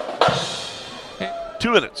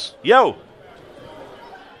 2 minutes. Yo.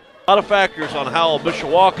 A lot of factors on how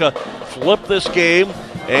Mishawaka flipped this game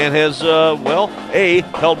and has,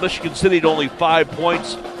 held Michigan City to only 5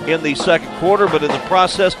 points in the second quarter, but in the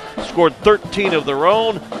process scored 13 of their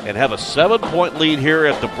own and have a 7-point lead here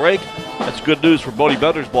at the break. That's good news for Bodie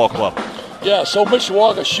Bender's ball club. Yeah, so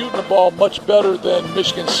Mishawaka shooting the ball much better than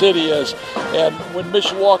Michigan City is. And when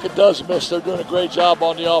Mishawaka does miss, they're doing a great job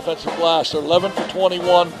on the offensive glass. They're 11 for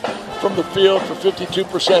 21 from the field for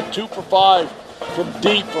 52%, 2 for 5 from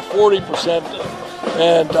deep for 40%.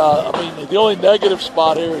 And, the only negative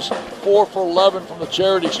spot here is 4 for 11 from the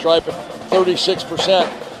charity stripe at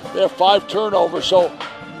 36%. They have 5 turnovers, so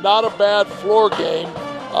not a bad floor game,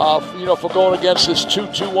 for going against this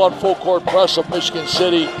 2-2-1 full court press of Michigan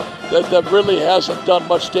City that really hasn't done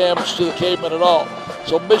much damage to the Cavemen at all.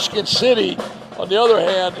 So Michigan City, on the other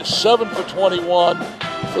hand, is 7 for 21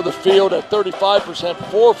 for the field at 35%,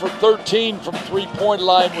 4 for 13 from three-point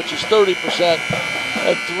line, which is 30%,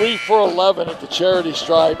 and 3 for 11 at the charity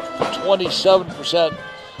stripe for 27%.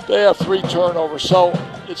 They have 3 turnovers. So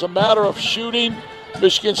it's a matter of shooting.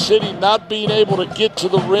 Michigan City not being able to get to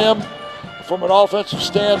the rim from an offensive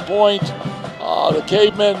standpoint. The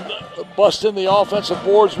Cavemen busting the offensive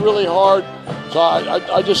boards really hard. So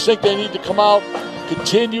I just think they need to come out,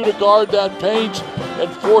 continue to guard that paint, and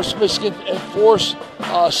force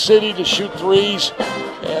City to shoot threes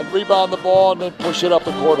and rebound the ball and then push it up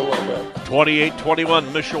the court a little bit.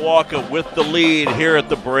 28-21, Mishawaka with the lead here at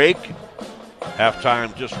the break.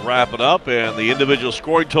 Halftime just wrapping up, and the individual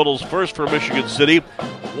scoring totals first for Michigan City.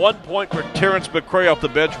 1 point for Terrence McCray off the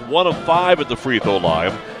bench, 1 of 5 at the free throw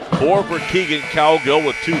line. 4 for Keegan Cowgill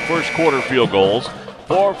with 2 first-quarter field goals.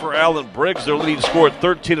 4 for Alan Briggs, their leading scorer at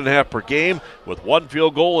 13.5 per game with 1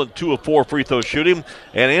 field goal and 2 of 4 free throw shooting.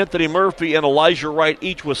 And Anthony Murphy and Elijah Wright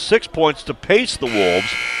each with 6 points to pace the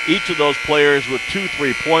Wolves. Each of those players with 2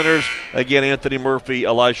 3-pointers. Again, Anthony Murphy,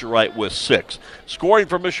 Elijah Wright with 6. Scoring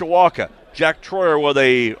for Mishawaka, Jack Troyer with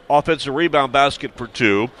a offensive rebound basket for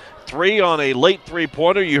 2. 3 on a late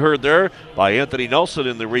three-pointer you heard there by Anthony Nelson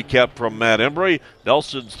in the recap from Matt Embry.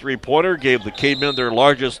 Nelson's three-pointer gave the Cavemen their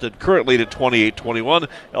largest and current lead at 28-21.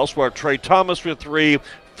 Elsewhere, Trey Thomas with 3.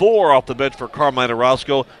 4 off the bench for Carmine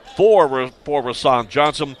Orozco. 4 for Rasan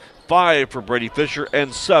Johnson. 5 for Brady Fisher.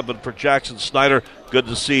 And 7 for Jackson Snyder. Good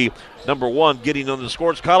to see number 1 getting on the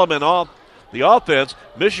scores column. And off the offense,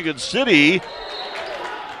 Michigan City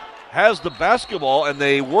has the basketball, and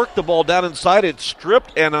they work the ball down inside. It's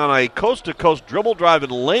stripped, and on a coast-to-coast dribble drive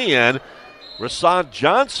and lay-in, Rasan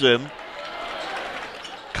Johnson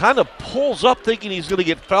kind of pulls up thinking he's going to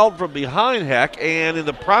get fouled from behind, and in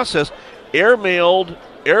the process, airballed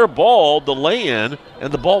the lay-in,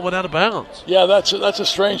 and the ball went out of bounds. Yeah, that's a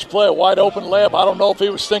strange play, a wide-open layup. I don't know if he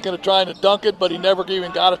was thinking of trying to dunk it, but he never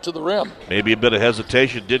even got it to the rim. Maybe a bit of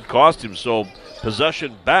hesitation did cost him, so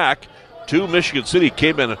possession back to Michigan City.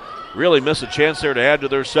 Cavemen really miss a chance there to add to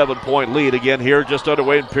their 7-point lead. Again here just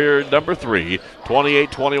underway in period number 3.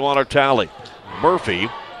 28-21 our tally. Murphy,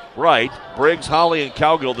 Wright, Briggs, Holly, and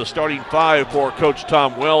Cowgill, the starting 5 for Coach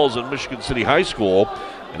Tom Wells in Michigan City High School.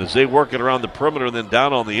 And as they work it around the perimeter and then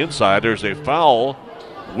down on the inside, there's a foul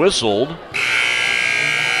whistled.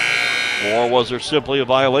 Or was there simply a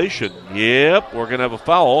violation? Yep, we're going to have a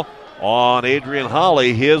foul on Adrian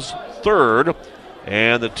Holly, his 3rd,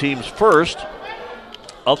 and the team's 1st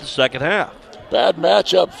of the second half. Bad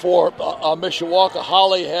matchup for Mishawaka.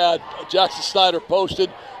 Holly had Jackson Snyder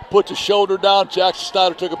posted, put the shoulder down. Jackson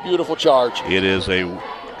Snyder took a beautiful charge. It is a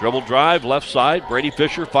dribble drive, left side. Brady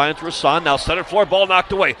Fisher finds Rasan. Now center floor, ball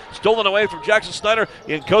knocked away. Stolen away from Jackson Snyder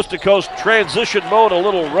in coast-to-coast transition mode. A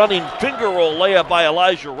little running finger roll layup by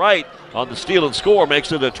Elijah Wright on the steal and score.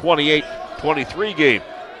 Makes it a 28-23 game.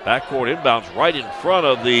 Backcourt inbounds right in front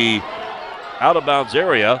of the out-of-bounds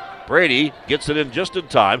area. Brady gets it in just in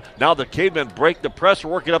time. Now the Cavemen break the press,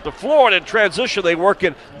 working up the floor, and in transition they work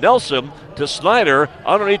it Nelson to Snyder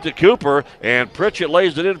underneath to Cooper, and Pritchett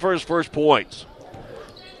lays it in for his first points.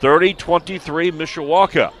 30-23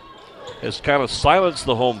 Mishawaka has kind of silenced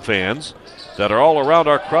the home fans that are all around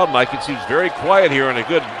our crowd. Mike, it seems very quiet here, and a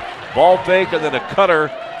good ball fake and then a cutter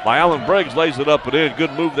by Alan Briggs lays it up and in.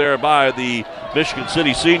 Good move there by the Michigan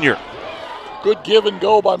City senior. Good give and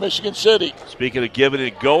go by Michigan City. Speaking of giving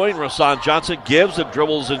and going, Rasan Johnson gives and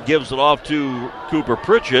dribbles and gives it off to Cooper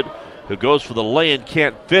Pritchett, who goes for the lay-in,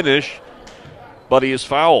 can't finish, but he is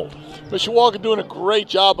fouled. Mishawaka doing a great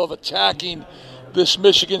job of attacking this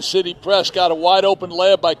Michigan City press. Got a wide open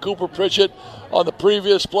layup by Cooper Pritchett on the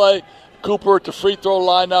previous play. Cooper at the free throw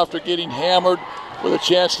line after getting hammered with a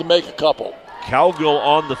chance to make a couple. Cowgill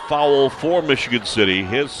on the foul for Michigan City,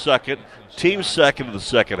 his second, team second in the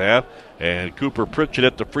second half. And Cooper Pritchett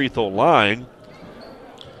at the free throw line,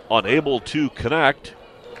 unable to connect,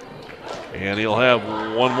 and he'll have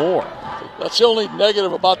one more. That's the only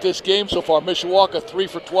negative about this game so far. Mishawaka 3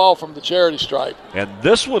 for 12 from the charity stripe. And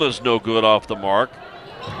this one is no good off the mark.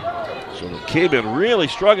 So the Cavemen really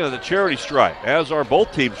struggling at the charity stripe, as are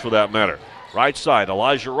both teams for that matter. Right side,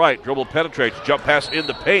 Elijah Wright, dribble penetrates, jump pass in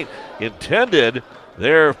the paint, intended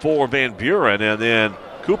there for Van Buren, and then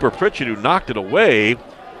Cooper Pritchett, who knocked it away,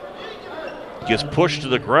 gets pushed to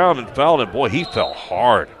the ground and fouled, and boy, he fell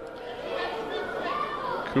hard.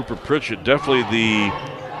 Cooper Pritchett, definitely the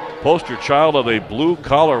poster child of a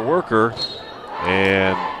blue-collar worker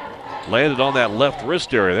and landed on that left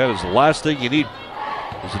wrist area. That is the last thing you need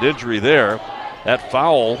is an injury there. That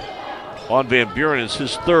foul on Van Buren is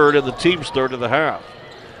his third and the team's third of the half.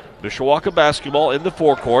 Mishawaka basketball in the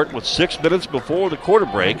forecourt with 6 minutes before the quarter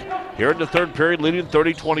break. Here in the third period, leading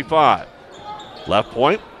 30-25. Left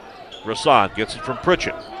point, Rasan gets it from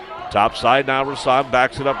Pritchett. Top side now, Rasan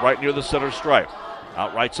backs it up right near the center stripe.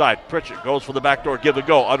 Out right side, Pritchett goes for the backdoor give and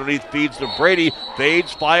go. Underneath feeds to Brady,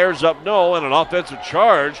 fades, fires up, no, and an offensive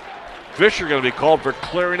charge. Fisher going to be called for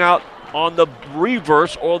clearing out on the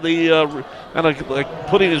reverse, or the kind of like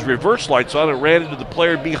putting his reverse lights on and ran into the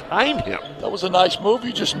player behind him. That was a nice move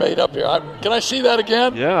you just made up here. Can I see that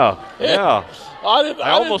again? Yeah. I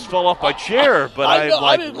almost fell off my chair, but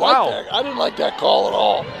I didn't like that call at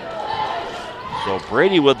all. So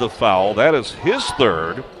Brady with the foul. That is his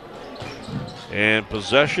third. And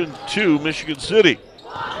possession to Michigan City.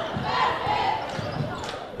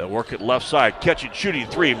 They'll work it left side. Catching, shooting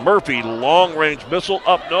three. Murphy, long-range missile.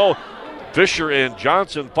 Up, no. Fisher and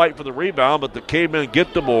Johnson fight for the rebound, but the Cavemen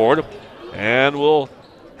get the board. And we'll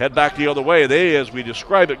head back the other way. They, as we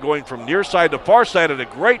describe it, going from near side to far side, and a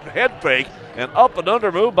great head fake. And up and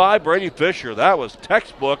under move by Brady Fisher. That was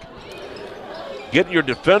textbook. Getting your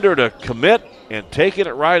defender to commit and taking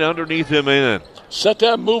it right underneath him in. Set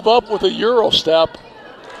that move up with a Euro step.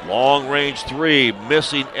 Long range three,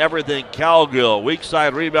 missing everything. Calgill, weak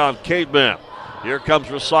side rebound, Caveman. Here comes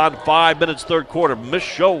Rasan, 5 minutes, third quarter.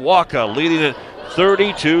 Mishawaka leading it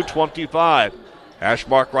 32-25.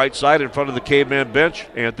 Ashmark right side in front of the Caveman bench.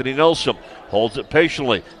 Anthony Nelson holds it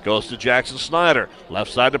patiently. Goes to Jackson Snyder.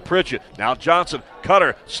 Left side to Pritchett. Now Johnson,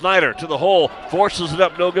 cutter, Snyder to the hole. Forces it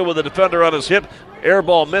up, no good with the defender on his hip. Air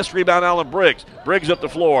ball missed, rebound Allen Briggs. Briggs up the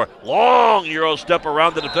floor. Long Euro step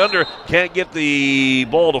around the defender. Can't get the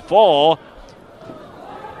ball to fall.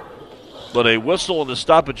 But a whistle and the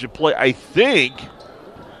stoppage of play. I think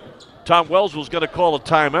Tom Wells was going to call a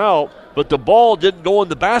timeout, but the ball didn't go in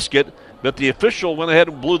the basket, but the official went ahead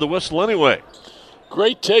and blew the whistle anyway.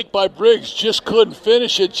 Great take by Briggs, just couldn't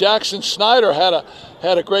finish it. Jackson Snyder had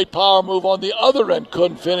a great power move on the other end,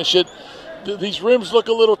 couldn't finish it. These rims look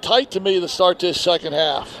a little tight to me to start this second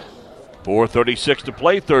half. 4:36 to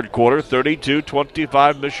play, third quarter,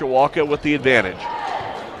 32-25, Mishawaka with the advantage.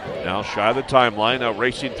 Now shy of the timeline, now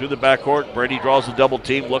racing through the backcourt. Brady draws a double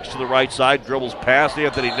team, looks to the right side, dribbles past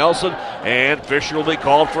Anthony Nelson, and Fisher will be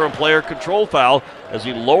called for a player control foul as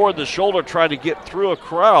he lowered the shoulder trying to get through a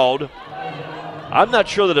crowd. I'm not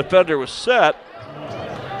sure the defender was set,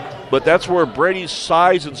 but that's where Brady's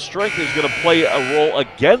size and strength is going to play a role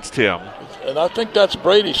against him. And I think that's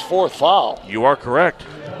Brady's fourth foul. You are correct.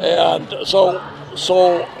 And so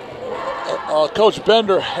Coach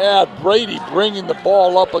Bender had Brady bringing the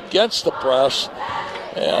ball up against the press.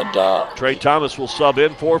 And Trey Thomas will sub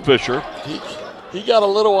in for Fisher. He got a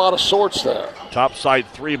little out of sorts there. Top side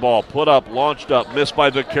three ball, put up, launched up, missed by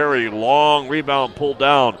Vicari. Long rebound pulled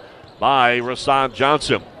down by Rasan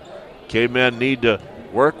Johnson. Cavemen need to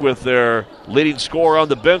work with their leading scorer on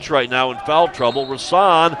the bench right now in foul trouble,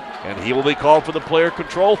 Rasan, and he will be called for the player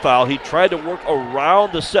control foul. He tried to work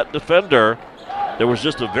around the set defender. There was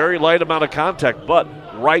just a very light amount of contact, but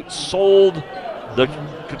Wright sold the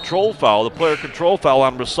control foul, the player control foul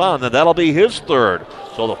on Rasan, and that'll be his third.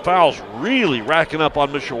 So the foul's really racking up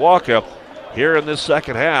on Mishawaka here in this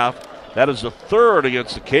second half. That is the third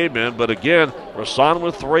against the Cavemen, but again, Rasan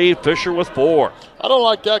with 3, Fisher with 4. I don't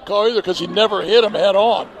like that call either because he never hit him head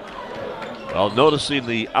on. Well, noticing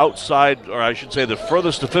the outside, or I should say the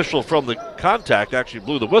furthest official from the contact actually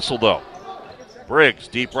blew the whistle, though. Briggs,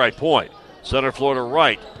 deep right point. Center floor to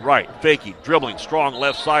right, faking, dribbling, strong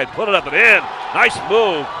left side, put it up and in. Nice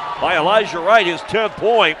move by Elijah Wright, his 10th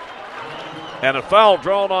point. And a foul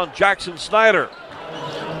drawn on Jackson Snyder.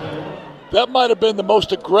 That might have been the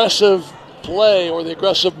most aggressive play or the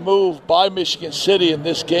aggressive move by Michigan City in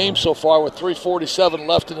this game so far with 3:47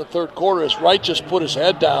 left in the third quarter as Wright just put his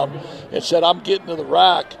head down and said, I'm getting to the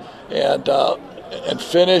rack, and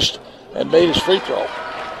finished and made his free throw.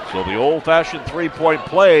 So the old-fashioned three-point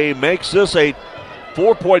play makes this a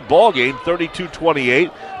 4-point ball game, 32-28,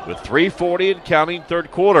 with 3:40 and counting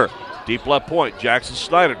third quarter. Deep left point, Jackson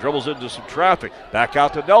Snyder dribbles into some traffic. Back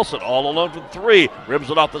out to Nelson, all alone from 3. Rims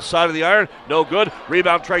it off the side of the iron, no good.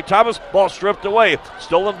 Rebound Trey Thomas, ball stripped away.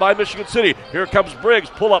 Stolen by Michigan City. Here comes Briggs,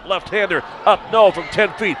 pull up left-hander, up no from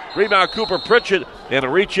 10 feet. Rebound Cooper Pritchett, and a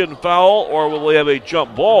reach-in foul, or will we have a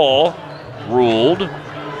jump ball ruled?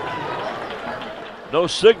 No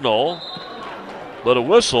signal, but a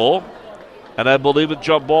whistle, and I believe a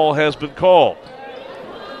jump ball has been called.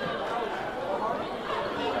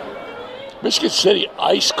 Michigan City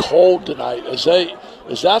ice cold tonight as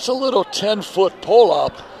that's a little 10-foot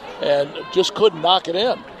pull-up and just couldn't knock it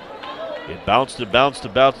in. It bounced and bounced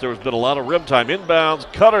and bounced. There's been a lot of rim time.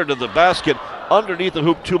 Inbounds, cutter to the basket. Underneath the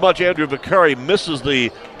hoop too much. Andrew Vicari misses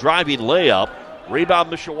the driving layup.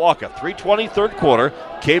 Rebound Mishawaka. 3:20 third quarter.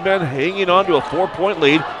 K-Men hanging on to a 4-point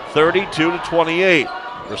lead, 32-28.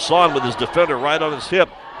 Rasan with his defender right on his hip.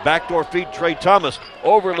 Backdoor feed Trey Thomas.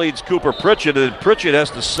 Overleads Cooper Pritchett, and Pritchett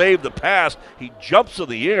has to save the pass. He jumps in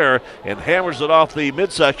the air and hammers it off the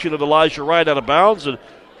midsection of Elijah Wright out of bounds. And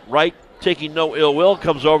Wright, taking no ill will,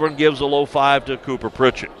 comes over and gives a low 5 to Cooper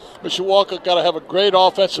Pritchett. Mishawaka got to have a great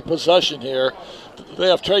offensive possession here. They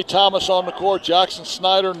have Trey Thomas on the court, Jackson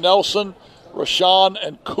Snyder, Nelson, Rashawn,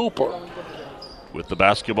 and Cooper. With the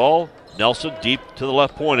basketball, Nelson deep to the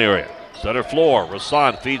left point area. Center floor,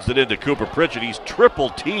 Rasan feeds it into Cooper Pritchett. He's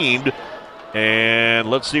triple teamed, and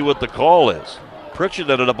let's see what the call is. Pritchett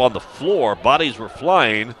ended up on the floor, bodies were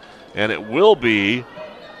flying, and it will be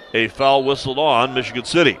a foul whistled on Michigan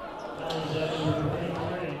City.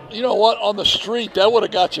 You know what? On the street, that would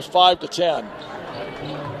have got you 5 to 10.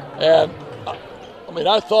 And,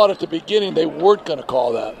 I thought at the beginning they weren't going to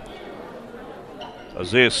call that.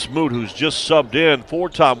 Isaiah Smoot, who's just subbed in for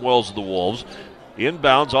Tom Wells of the Wolves.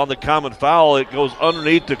 Inbounds on the common foul. It goes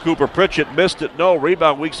underneath to Cooper Pritchett. Missed it, no.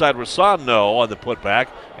 Rebound weak side Rasan, no, on the putback.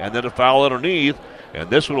 And then a foul underneath. And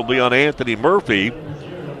this one will be on Anthony Murphy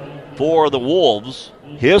for the Wolves.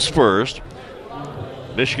 His first.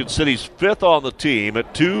 Michigan City's fifth on the team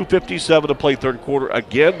at 2:57 to play third quarter.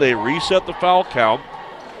 Again, they reset the foul count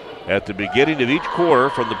at the beginning of each quarter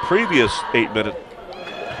from the previous 8-minute.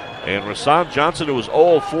 And Rasan Johnson, who was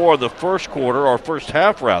 0-4 in the first quarter, or first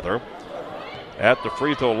half rather, at the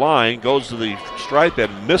free throw line, goes to the stripe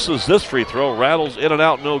and misses this free throw. Rattles in and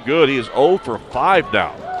out, no good. He is 0 for 5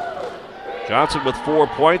 now. Johnson with 4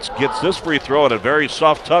 points gets this free throw and a very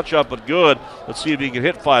soft touch up and good. Let's see if he can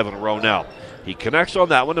hit 5 in a row now. He connects on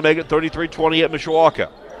that one to make it 33-28 Mishawaka.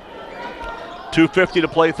 2:50 to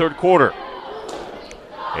play third quarter.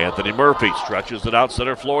 Anthony Murphy stretches it out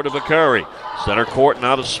center floor to Vicari. Center court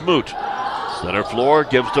now to Smoot. Center floor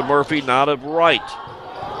gives to Murphy, now to Wright.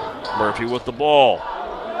 Murphy with the ball.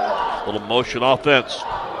 Little motion offense.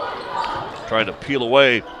 Trying to peel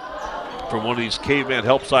away from one of these caveman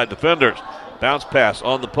help side defenders. Bounce pass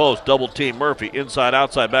on the post. Double team Murphy. Inside,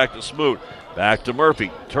 outside, back to Smoot. Back to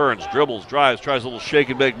Murphy. Turns, dribbles, drives, tries a little shake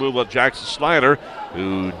and make move on Jackson Snyder,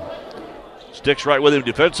 who sticks right with him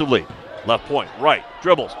defensively. Left point, right,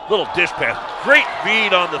 dribbles, little dish pass. Great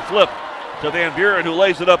feed on the flip to Van Buren, who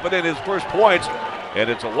lays it up and in his first points. And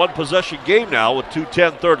it's a one-possession game now with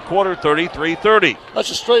 2:10 third quarter, 33-30.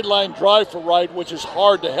 That's a straight line drive for Wright, which is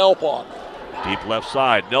hard to help on. Deep left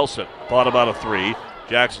side, Nelson thought about a three.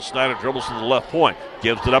 Jackson Snyder dribbles to the left point,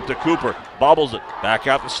 gives it up to Cooper, bobbles it, back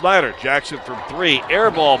out to Snyder. Jackson from three,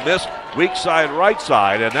 air ball miss, weak side, right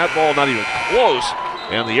side, and that ball not even close.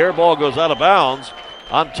 And the air ball goes out of bounds,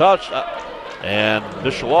 untouched. And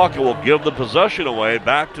Mishawaka will give the possession away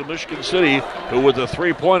back to Michigan City, who with a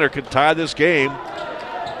three-pointer can tie this game.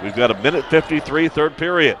 We've got 1:53, third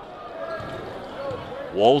period.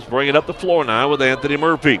 Wolves bring it up the floor now with Anthony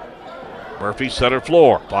Murphy. Murphy center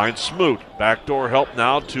floor, finds Smoot. Backdoor help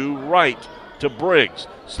now to Wright, to Briggs.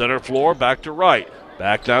 Center floor, back to Wright.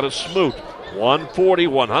 Back down to Smoot.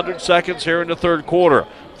 100 seconds here in the third quarter.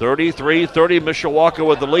 33-30, Mishawaka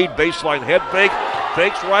with the lead. Baseline head fake.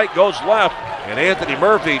 Fakes right, goes left. And Anthony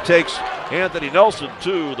Murphy takes Anthony Nelson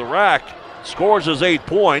to the rack. Scores his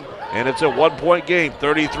 8-point, and it's a 1-point game.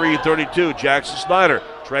 33-32, Jackson Snyder.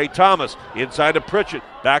 Trey Thomas inside to Pritchett.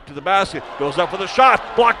 Back to the basket. Goes up for the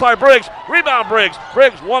shot. Blocked by Briggs. Rebound Briggs.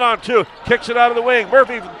 Briggs 1-on-2. Kicks it out of the wing.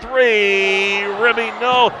 Murphy from three. Ribby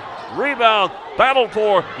no. Rebound. Battled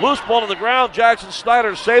for. Loose ball on the ground. Jackson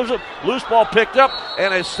Snyder saves it. Loose ball picked up.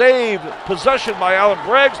 And a saved possession by Alan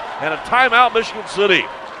Briggs. And a timeout Michigan City.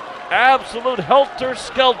 Absolute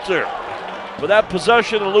helter-skelter. For that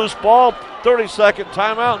possession and loose ball. 30-second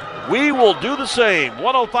timeout. We will do the same.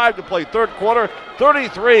 1:05 to play third quarter.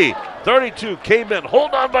 33-32. K-Men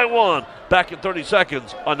hold on by one. Back in 30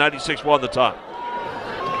 seconds on 96.1 The Time.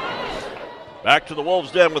 Back to the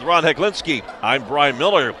Wolves' Den with Ron Heklinski. I'm Brian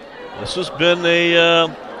Miller. This has been a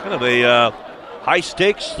kind of a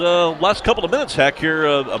high-stakes last couple of minutes, Heck, here.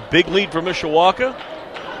 A big lead for Mishawaka.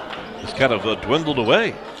 It's kind of dwindled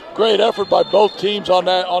away. Great effort by both teams on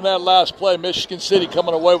that last play. Michigan City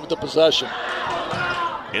coming away with the possession.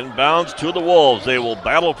 Inbounds to the Wolves. They will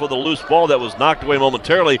battle for the loose ball that was knocked away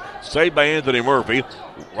momentarily. Saved by Anthony Murphy.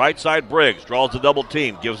 Right side Briggs draws the double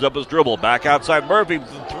team. Gives up his dribble. Back outside Murphy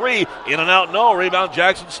from three. In and out, no. Rebound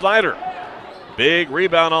Jackson Snyder. Big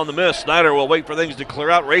rebound on the miss. Snyder will wait for things to clear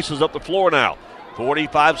out. Races up the floor now.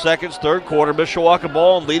 45 seconds, third quarter. Mishawaka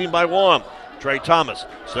ball and leading by 1. Trey Thomas,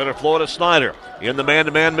 center floor to Snyder. In the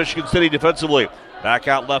man-to-man Michigan City defensively. Back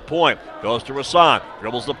out left point. Goes to Rasan.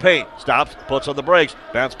 Dribbles the paint. Stops. Puts on the brakes.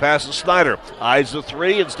 Bounce passes Snyder. Eyes the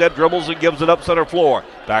three. Instead dribbles and gives it up center floor.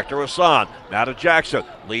 Back to Rasan. Now to Jackson.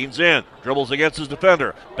 Leans in. Dribbles against his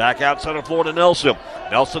defender. Back out center floor to Nelson.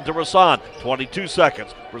 Nelson to Rasan. 22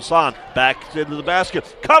 seconds. Rasan back into the basket.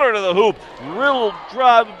 Cutter to the hoop. Real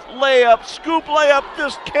drive. Layup. Scoop layup.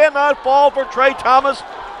 Just cannot fall for Trey Thomas.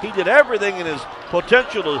 He did everything in his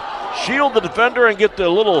potential to shield the defender and get the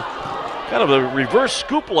little kind of a reverse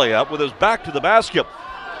scoop layup with his back to the basket.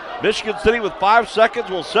 Michigan City with 5 seconds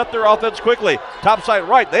will set their offense quickly. Top side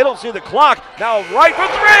right. They don't see the clock. Now right for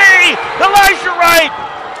 3. Elijah Wright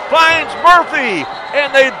finds Murphy,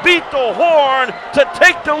 and they beat the horn to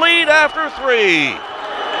take the lead after 3.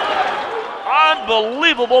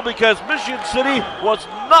 Unbelievable, because Michigan City was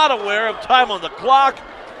not aware of time on the clock.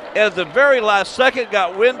 At the very last second,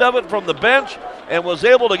 got wind of it from the bench and was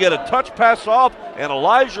able to get a touch pass off, and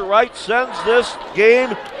Elijah Wright sends this game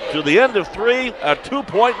to the end of 3, a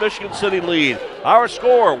 2-point Michigan City lead. Our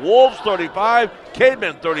score, Wolves 35,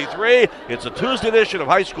 Cavemen 33. It's a Tuesday edition of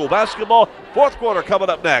high school basketball. Fourth quarter coming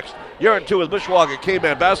up next. You're in 2 with Mishawaka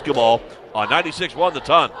Caveman basketball on 96.1 The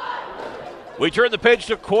Ton. We turn the page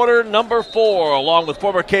to quarter number 4, along with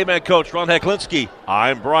former K-Man coach Ron Heklinski.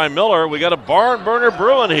 I'm Brian Miller. We got a barn burner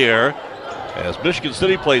brewing here as Michigan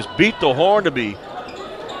City plays beat the horn to be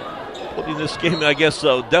putting this game, I guess,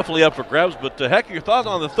 definitely up for grabs. But Heck, your thoughts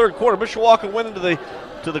on the third quarter? Mishawaka went into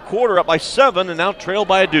the quarter up by 7 and now trailed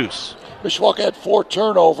by a deuce. Mishawaka had 4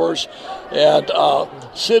 turnovers, and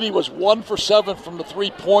City was 1 for 7 from the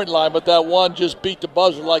 3-point line, but that one just beat the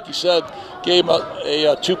buzzer, like you said, gave him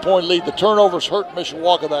a 2-point lead. The turnovers hurt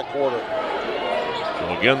Mishawaka that quarter.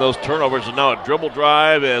 So again, those turnovers, and now a dribble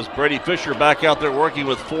drive as Brady Fisher back out there working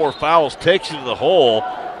with 4 fouls, takes you to the hole.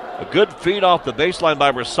 A good feed off the baseline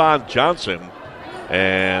by Rasan Johnson.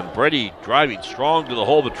 And Brady driving strong to the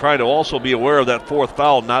hole, but trying to also be aware of that 4th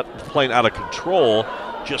foul, not playing out of control.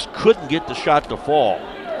 Just couldn't get the shot to fall.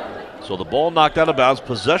 So the ball knocked out of bounds.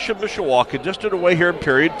 Possession Mishawaka just underway here in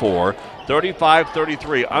period 4.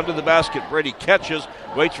 35-33. Under the basket, Brady catches,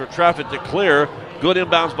 waits for traffic to clear. Good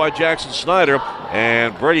inbounds by Jackson Snyder,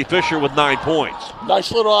 and Brady Fisher with 9 points.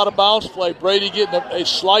 Nice little out-of-bounds play. Brady getting a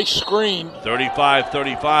slice screen.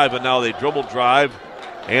 35-35, and now they dribble drive.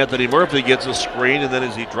 Anthony Murphy gets a screen, and then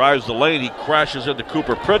as he drives the lane, he crashes into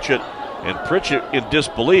Cooper Pritchett. And Pritchett in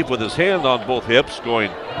disbelief with his hand on both hips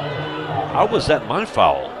going, how was that my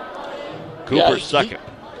foul? Cooper's second.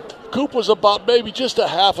 Coop was about maybe just a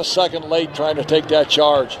half a second late trying to take that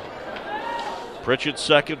charge. Pritchett's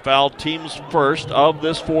second foul, team's first of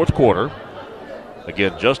this fourth quarter.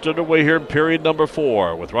 Again, just underway here in period number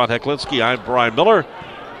 4. With Ron Heklinski, I'm Brian Miller.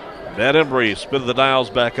 Matt Embry spinning the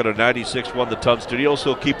dials back at our 96.1 The Ton studios.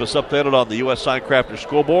 He'll keep us updated on the U.S. Signcrafters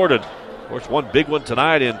scoreboard. And, of course, one big one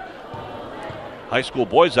tonight in high school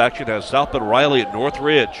boys action has South Bend Riley at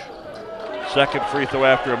Northridge. Second free throw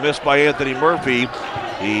after a miss by Anthony Murphy.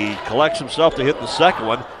 He collects himself to hit the second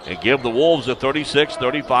one and give the Wolves a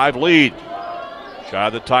 36-35 lead. Shy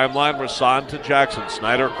of the timeline, Rasan to Jackson.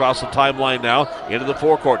 Snyder across the timeline now into the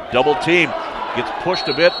forecourt. Double team. Gets pushed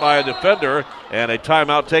a bit by a defender, and a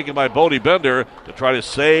timeout taken by Bodie Bender to try to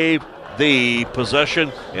save the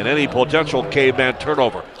possession and any potential caveman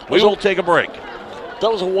turnover. We will take a break. That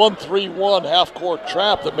was a 1-3-1 half-court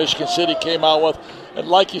trap that Michigan City came out with. And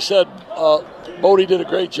like you said, Bodie did a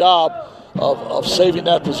great job of saving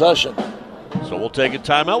that possession. So we'll take a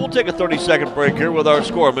timeout. We'll take a 30-second break here with our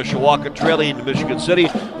score. Mishawaka trailing to Michigan City,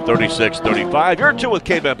 36-35. You're in 2 with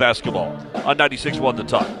Caveman basketball on 96.1 The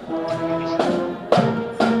Ton.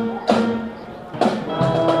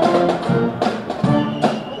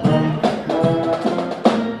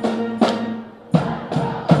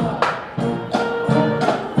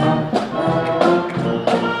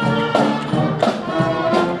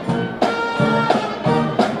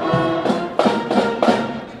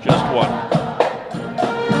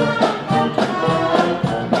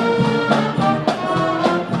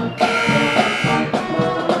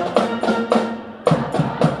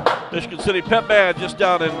 City Pep Band just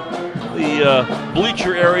down in the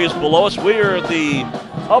bleacher areas below us. We are at the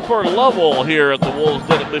upper level here at the Wolves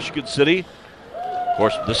Den at Michigan City. Of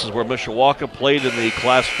course, this is where Mishawaka played in the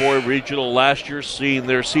Class 4 regional last year, seeing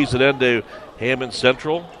their season end to Hammond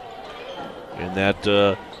Central in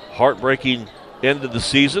that heartbreaking end of the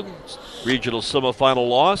season, regional semifinal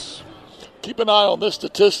loss. Keep an eye on this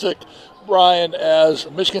statistic. Brian, as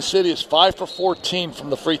Michigan City is 5 for 14 from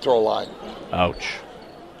the free throw line. Ouch.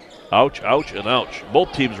 Ouch, ouch, and ouch.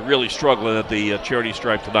 Both teams really struggling at the charity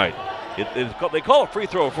stripe tonight. They call it free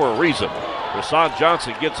throw for a reason. Rasan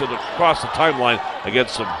Johnson gets it across the timeline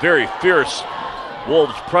against some very fierce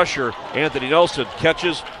Wolves pressure. Anthony Nelson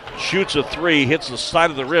catches, shoots a three, hits the side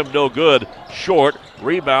of the rim, no good. Short,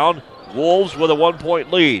 rebound, Wolves with a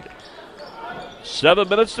 1-point lead. 7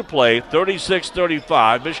 minutes to play,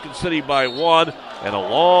 36-35. Michigan City by 1, and a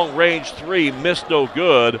long-range three missed, no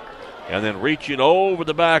good. And then reaching over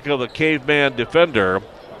the back of the caveman defender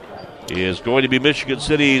is going to be Michigan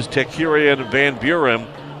City's Tekirian Van Buren,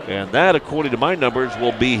 and that, according to my numbers,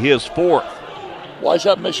 will be his 4th. Why is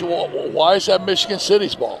that Michigan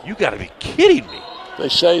City's ball? You got to be kidding me. They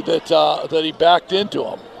say that he backed into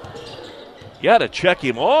him. You got to check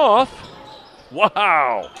him off.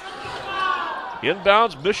 Wow.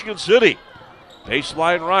 Inbounds Michigan City.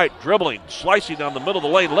 Baseline right, dribbling, slicing down the middle of the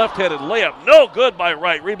lane, left-handed layup, no good by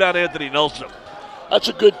Wright. Rebound Anthony Nelson. That's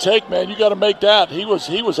a good take, man. You got to make that. He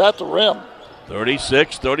was at the rim.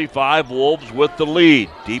 36-35, Wolves with the lead.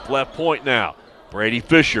 Deep left point now. Brady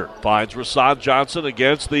Fisher finds Rasan Johnson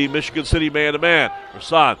against the Michigan City man-to-man.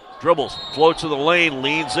 Rasan dribbles, floats in the lane,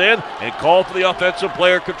 leans in, and called for the offensive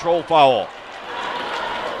player control foul.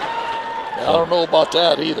 I don't know about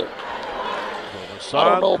that either. I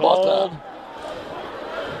don't know about that.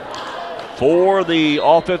 For the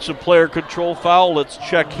offensive player control foul, let's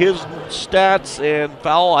check his stats and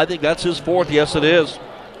foul. I think that's his 4th. Yes, it is.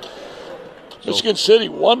 Michigan City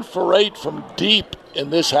 1 for 8 from deep in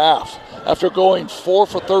this half after going 4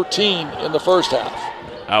 for 13 in the first half.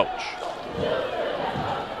 Ouch.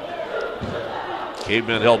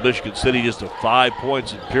 Cavemen held Michigan City just to 5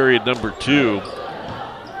 points in period number 2.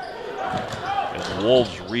 And the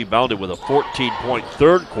Wolves rebounded with a 14-point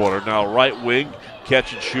third quarter. Now right wing,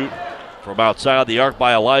 catch and shoot from outside the arc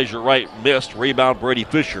by Elijah Wright, missed. Rebound Brady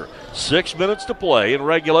Fisher. 6 minutes to play in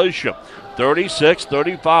regulation.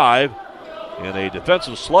 36-35 in a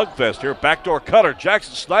defensive slugfest here. Backdoor cutter.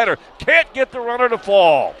 Jackson Snyder can't get the runner to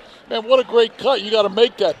fall. Man, what a great cut. You got to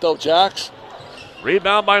make that, though, Jax.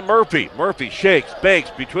 Rebound by Murphy. Murphy shakes,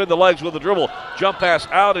 bakes, between the legs with the dribble. Jump pass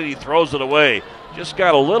out, and he throws it away. Just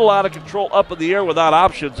got a little out of control up in the air without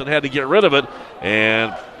options and had to get rid of it,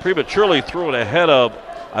 and prematurely threw it ahead of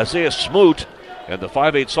Isaiah Smoot, and the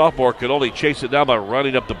 5'8 sophomore could only chase it down by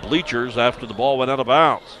running up the bleachers after the ball went out of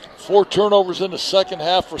bounds. 4 turnovers in the second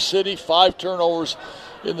half for City, 5 turnovers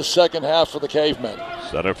in the second half for the Cavemen.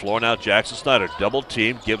 Center floor now, Jackson Snyder. Double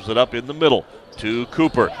team, gives it up in the middle to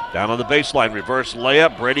Cooper. Down on the baseline, reverse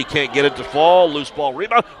layup. Brady can't get it to fall. Loose ball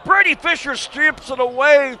rebound. Brady Fisher strips it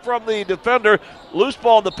away from the defender. Loose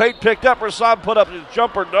ball in the paint picked up. Rasan put up his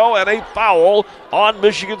jumper, no, and a foul on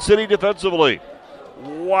Michigan City defensively.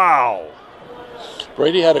 Wow.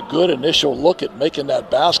 Brady had a good initial look at making that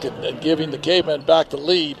basket and giving the Cavemen back the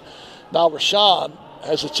lead. Now Rashawn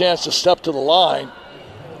has a chance to step to the line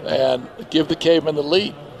and give the Cavemen the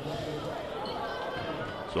lead.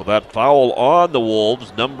 So that foul on the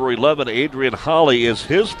Wolves, number 11, Adrian Holly, is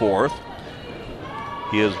his 4th.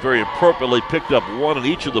 He has very appropriately picked up 1 in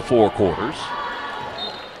each of the 4 quarters.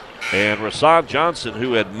 And Rasan Johnson,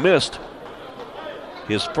 who had missed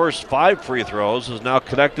his first 5 free throws, is now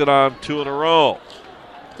connected on 2 in a row.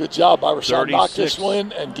 Good job by Rasan. Knock this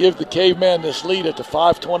one and give the Caveman this lead at the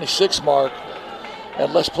 5:26 mark.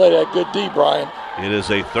 And let's play that good D, Brian. It is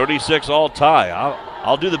a 36-all tie.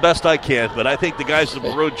 I'll do the best I can, but I think the guys in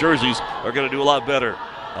maroon jerseys are going to do a lot better.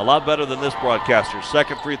 A lot better than this broadcaster.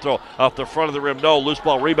 Second free throw off the front of the rim. No, loose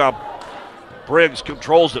ball rebound. Briggs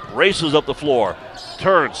controls it, races up the floor,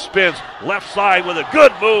 turns, spins, left side with a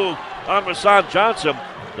good move on Rasan Johnson.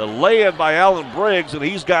 The lay-in by Allen Briggs, and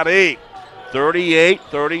he's got 8.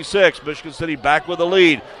 38-36. Michigan City back with the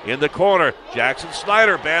lead. In the corner, Jackson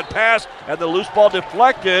Snyder, bad pass, and the loose ball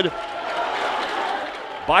deflected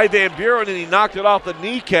by Van Buren, and he knocked it off the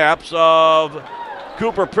kneecaps of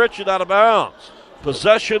Cooper Pritchett out of bounds.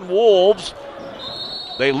 Possession Wolves.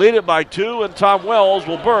 They lead it by 2, and Tom Wells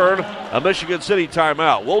will burn a Michigan City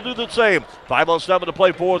timeout. We'll do the same. 5:07 to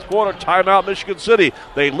play, fourth quarter. Timeout, Michigan City.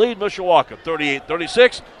 They lead Mishawaka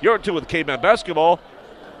 38-36. You're in 2 with Caveman basketball.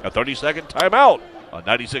 A 30-second timeout on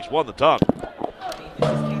 96-1 The Ton.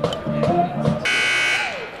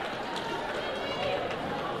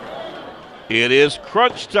 It is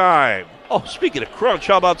crunch time. Oh, speaking of crunch,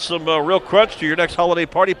 how about some real crunch to your next holiday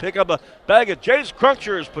party? Pick up a bag of Jay's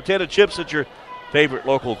Crunchers potato chips at your favorite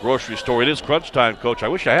local grocery store. It is crunch time, Coach. I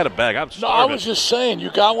wish I had a bag. I'm starving. No, I was just saying, you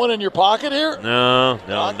got one in your pocket here? No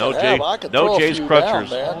Jay's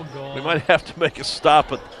Crunchers. We might have to make a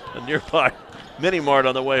stop at a nearby mini mart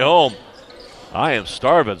on the way home. I am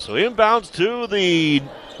starving. So inbounds to the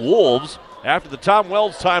Wolves after the Tom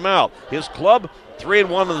Wells timeout. His club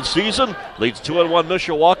 3-1 in the season, leads 2-1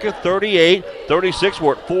 Mishawaka, 38-36.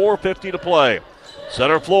 We're at 4:50 to play.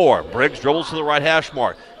 Center floor, Briggs dribbles to the right hash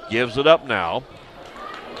mark, gives it up now.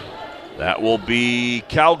 That will be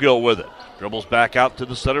Cowgill with it. Dribbles back out to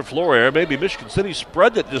the center floor area. Maybe Michigan City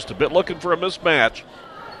spread it just a bit, looking for a mismatch.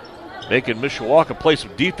 Making Mishawaka play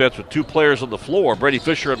some defense with two players on the floor, Brady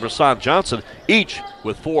Fisher and Rasan Johnson, each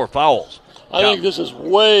with 4 fouls. I think this is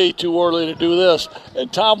way too early to do this.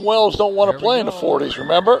 And Tom Wells don't want to play in the 40s,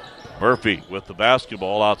 remember? Murphy with the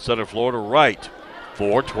basketball out center floor to right.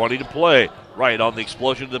 4:20 to play. Right on the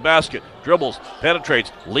explosion to the basket. Dribbles,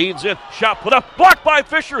 penetrates, leans in. Shot put up, blocked by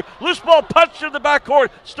Fisher. Loose ball punched in the backcourt.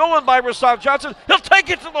 Stolen by Rasan Johnson. He'll take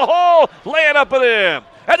it to the hole. Lay it up and in.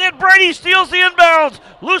 And then Brady steals the inbounds.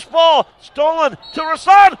 Loose ball stolen to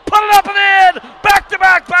Rasan. Put it up and in.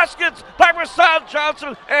 Back-to-back baskets by Rasan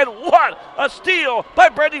Johnson. And what a steal by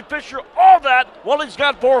Brady Fisher. All that while he's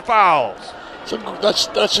got 4 fouls. So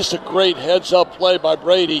that's just a great heads-up play by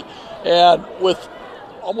Brady. And with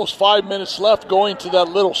almost 5 minutes left going to that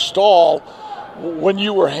little stall, when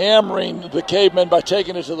you were hammering the Cavemen by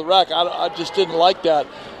taking it to the rack, I just didn't like that.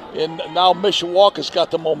 And now Mishawaka's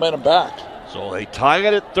got the momentum back. So they tie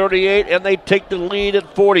it at 38, and they take the lead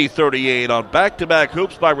at 40-38 on back-to-back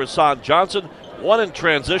hoops by Rasan Johnson. One in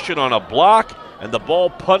transition on a block, and the ball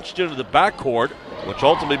punched into the backcourt, which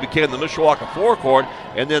ultimately became the Mishawaka forecourt.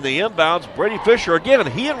 And then the inbounds, Brady Fisher, again,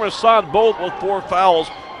 he and Rasan both with 4 fouls,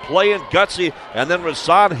 playing gutsy, and then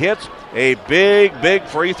Rasan hits a big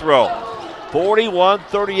free throw.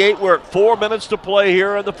 41-38. We're at 4 minutes to play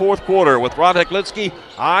here in the fourth quarter. With Ron Heklinski,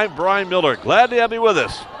 I'm Brian Miller. Glad to have you with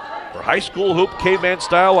us for high school hoop caveman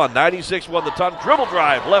style on 96.1 The Ton. Dribble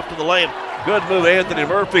drive left of the lane. Good move, Anthony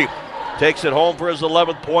Murphy. Takes it home for his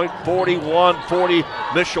 11th point. 41-40.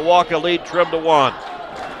 Mishawaka lead trimmed to 1.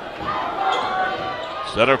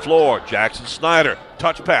 Center floor, Jackson Snyder.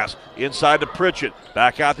 Touch pass inside to Pritchett.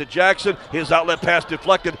 Back out to Jackson. His outlet pass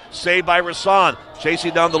deflected. Saved by Rasan.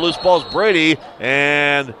 Chasing down the loose balls, Brady.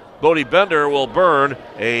 And Bodie Bender will burn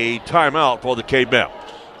a timeout for the Cavemen.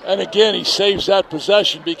 And again, he saves that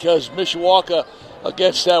possession because Mishawaka,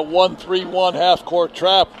 against that 1-3-1 half-court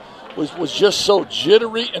trap, was just so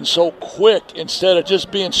jittery and so quick instead of just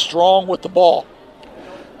being strong with the ball.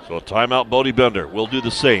 So a timeout, Bodie Bender will do the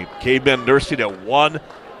same. Cavemen nursing a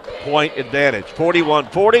 1-point advantage.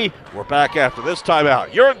 41-40. We're back after this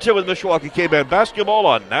timeout. You're in tune with Mishawaka Cavemen basketball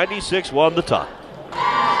on 96.1 The Ton.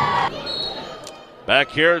 Back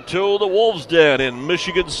here to the Wolves' Den in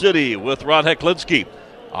Michigan City with Ron Heklinski.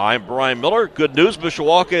 I'm Brian Miller. Good news,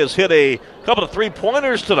 Mishawaka has hit a couple of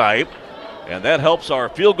 3-pointers tonight, and that helps our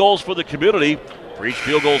field goals for the community. For each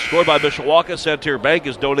field goal scored by Mishawaka, Santerre Bank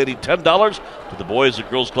is donating $10 to the Boys and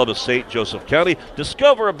Girls Club of St. Joseph County.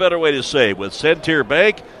 Discover a better way to save with Santerre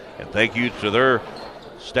Bank, and thank you to their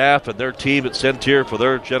staff and their team at Santerre for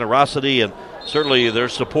their generosity and certainly their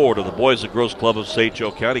support of the Boys and Girls Club of St.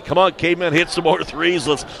 Joe County. Come on, Cavemen, hit some more threes.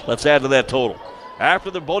 Let's add to that total.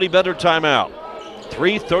 After the Bodie Bender timeout,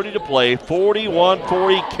 3:30 to play,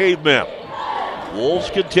 41-40 Cavemen. Wolves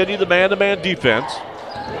continue the man-to-man defense.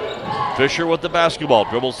 Fisher with the basketball,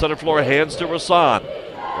 dribbles center floor, hands to Rasan.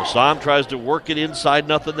 Rasan tries to work it inside,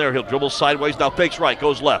 nothing there. He'll dribble sideways, now fakes right,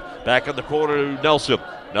 goes left. Back in the corner to Nelson,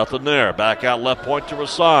 nothing there. Back out left point to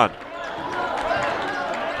Rasan.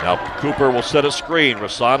 Now Cooper will set a screen.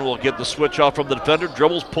 Rasan will get the switch off from the defender.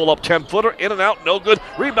 Dribbles, pull up 10-footer, in and out, no good.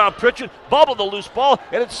 Rebound Pritchett, bobble the loose ball,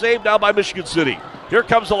 and it's saved now by Michigan City. Here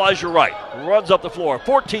comes Elijah Wright, runs up the floor.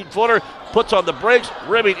 14-footer, puts on the brakes,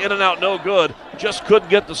 rimming in and out, no good. Just couldn't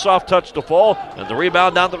get the soft touch to fall, and the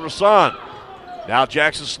rebound down to Rasan. Now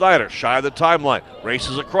Jackson Snyder, shy of the timeline,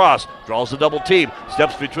 races across, draws the double team,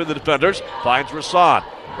 steps between the defenders, finds Rasan,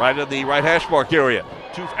 right in the right hash mark area.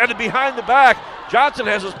 And behind the back, Johnson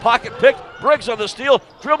has his pocket picked. Briggs on the steal,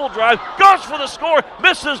 dribble drive, goes for the score,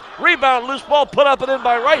 misses, rebound, loose ball, put up and in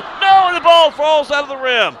by Wright. No, and the ball falls out of the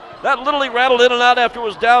rim. That literally rattled in and out after it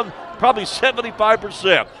was down probably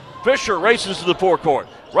 75%. Fisher races to the forecourt.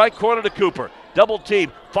 Right corner to Cooper. Double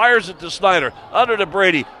team, fires it to Snyder. Under to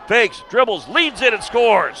Brady. Fakes, dribbles, leads in and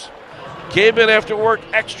scores. Cavemen have to work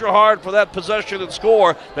extra hard for that possession and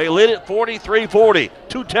score. They lead it 43-40.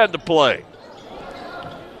 2:10 to play.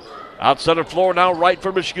 Out center floor now right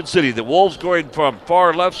for Michigan City. The Wolves going from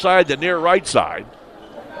far left side to near right side.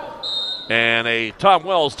 And a Tom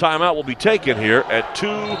Wells timeout will be taken here at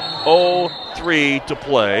 2:03 to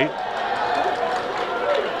play.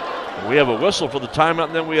 We have a whistle for the timeout,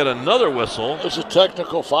 and then we had another whistle. There's a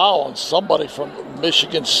technical foul on somebody from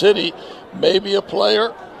Michigan City, maybe a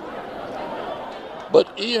player.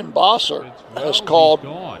 But Ian Bosser has called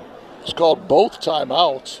both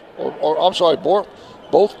timeouts, or I'm sorry,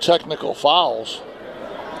 both technical fouls.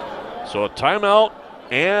 So a timeout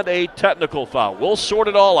and a technical foul. We'll sort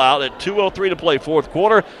it all out at 2:03 to play fourth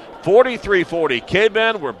quarter. 43-40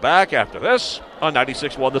 K-Ben. We're back after this on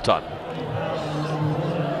 96.1 The Ton.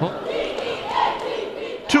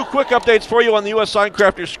 Two quick updates for you on the U.S.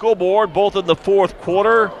 Signcrafters scoreboard, both in the fourth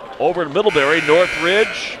quarter. Over in Middlebury,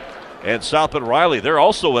 Northridge and South Bend Riley. They're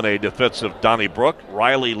also in a defensive Donnybrook.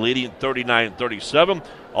 Riley leading 39-37.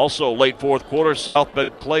 Also late fourth quarter, South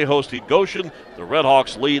Bend Clay hosting Goshen. The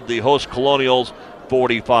Redhawks lead the host Colonials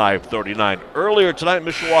 45-39. Earlier tonight,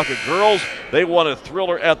 Mishawaka girls, they won a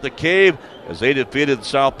thriller at the Cave as they defeated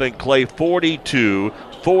South Bend Clay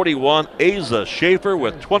 42-41. Asa Schaefer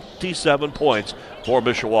with 27 points for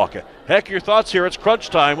Mishawaka. Heck, your thoughts here? It's crunch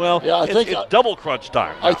time. Well, yeah, it's double crunch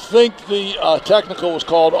time now. I think the technical was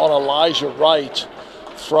called on Elijah Wright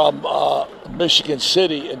from Michigan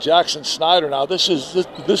City and Jackson Snyder. Now, this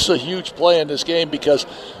is a huge play in this game because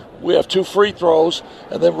we have two free throws,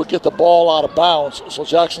 and then we get the ball out of bounds. So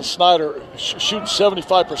Jackson Snyder shooting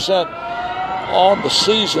 75% on the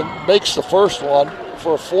season, makes the first one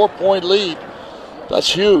for a 4-point lead.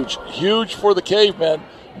 That's huge. Huge for the Cavemen.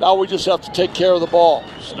 Now we just have to take care of the ball.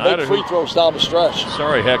 Snyder, make free throws down the stretch.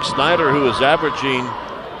 Sorry, Heck. Snyder, who is averaging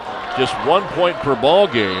just 1 point per ball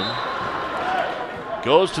game,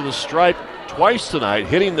 goes to the stripe twice tonight,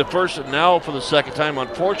 hitting the first and now for the second time,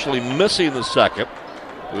 unfortunately missing the second.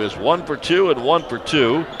 Who is 1 for 2 and 1 for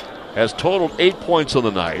 2, has totaled 8 points on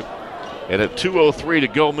the night. And at 2:03 to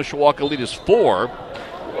go, Mishawaka lead is 4.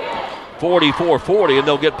 44-40, and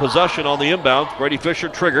they'll get possession on the inbound. Brady Fisher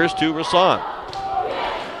triggers to Rasan.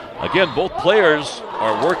 Again, both players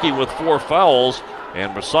are working with 4 fouls,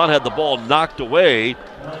 and Rasan had the ball knocked away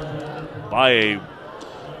by a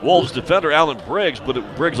Wolves defender, Alan Briggs,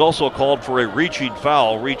 but Briggs also called for a reaching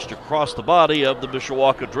foul, reached across the body of the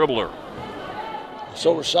Mishawaka dribbler.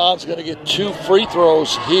 So Rasan's going to get 2 free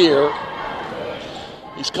throws here.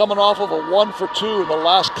 He's coming off of a 1 for 2 in the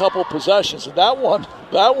last couple possessions. And that one,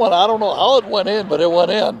 I don't know how it went in, but it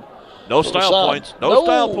went in. No style points. No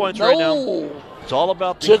style points right now. It's all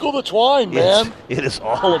about the tickle the twine, man. It is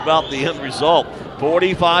all about the end result.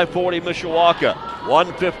 45-40 Mishawaka.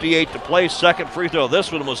 1:58 to play. Second free throw.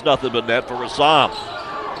 This one was nothing but net for Rasan.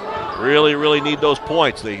 Really, really need those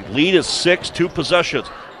points. The lead is 6, 2 possessions.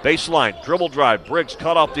 Baseline, dribble drive. Briggs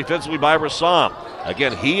cut off defensively by Rasan.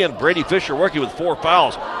 Again, he and Brady Fisher working with 4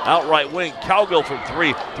 fouls. Out right wing, Cowgill from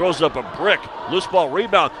 3. Throws up a brick. Loose ball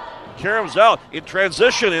rebound. Karam's out in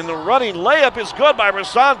transition, and the running layup is good by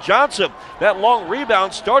Rasan Johnson. That long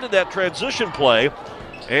rebound started that transition play,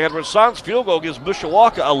 and Rasan's field goal gives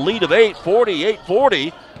Mishawaka a lead of 8,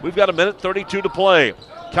 48-40. We've got 1:32 to play.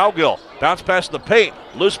 Cowgill, bounce past the paint,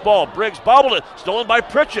 loose ball, Briggs bobbled it, stolen by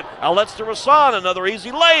Pritchett, outlets to Rasan, another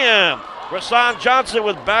easy lay-in. Rasan Johnson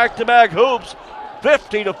with back-to-back hoops,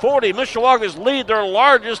 50-40. Mishawaka's lead, their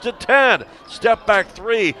largest at 10. Step back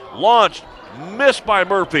 3, launched, missed by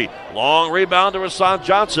Murphy. Long rebound to Rasan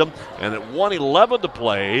Johnson, and at 1:11 to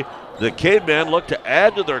play, the Cavemen look to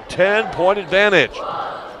add to their 10-point advantage.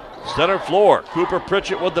 Center floor, Cooper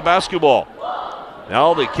Pritchett with the basketball.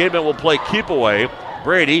 Now the Cavemen will play keep away.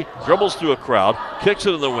 Brady dribbles through a crowd, kicks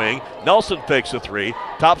it in the wing. Nelson fakes a 3.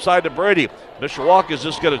 Top side to Brady. Mishawaka is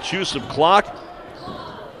just going to choose some clock.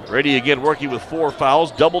 Brady again working with 4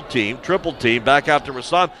 fouls, double team, triple team, back out to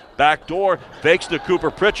Rasan. Back door, fakes to Cooper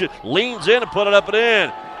Pritchett, leans in and put it up and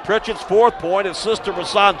in. Pritchett's 4th point, assist to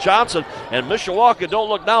Rasan Johnson, and Mishawaka, don't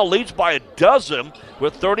look now, leads by a dozen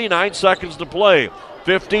with 39 seconds to play.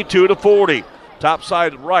 52-40. Top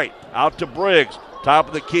side right, out to Briggs. Top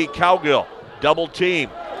of the key, Cowgill. Double team.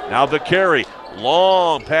 Now the carry.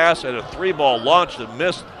 Long pass and a 3-ball launched and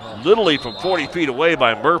missed literally from 40 feet away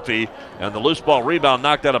by Murphy. And the loose ball rebound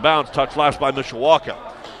knocked out of bounds. Touch last by Mishawaka.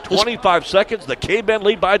 25 seconds. The K-Men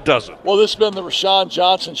lead by a dozen. Well, this has been the Rasan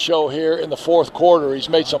Johnson show here in the fourth quarter. He's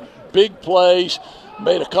made some big plays,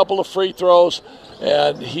 made a couple of free throws,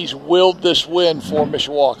 and he's willed this win for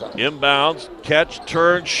Mishawaka. Inbounds, catch,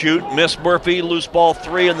 turn, shoot, miss Murphy, loose ball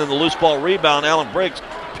 3, and then the loose ball rebound. Alan Briggs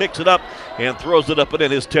picks it up and throws it up and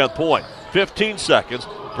in, his 10th point. 15 seconds.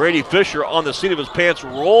 Brady Fisher on the seat of his pants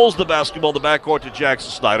rolls the basketball in the backcourt to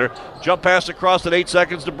Jackson Snyder. Jump pass across at 8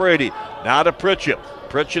 seconds to Brady. Now to Pritchett.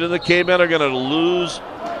 Pritchett and the K-Men are going to lose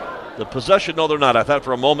the possession. No, they're not. I thought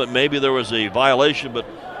for a moment maybe there was a violation, but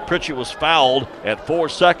Pritchett was fouled at 4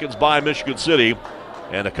 seconds by Michigan City.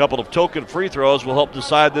 And a couple of token free throws will help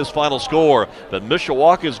decide this final score. But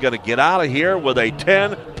Mishawaka is going to get out of here with a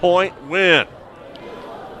 10-point win.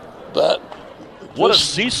 What a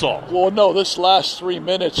seesaw. Well, no, this last 3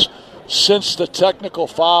 minutes, since the technical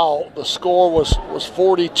foul, the score was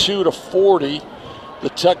 42-40. The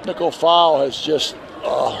technical foul has just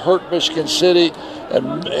hurt Michigan City,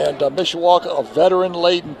 and Mishawaka, a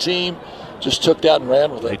veteran-laden team, just took that and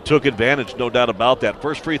ran with it. They took advantage, no doubt about that.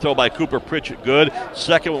 First free throw by Cooper Pritchett, good.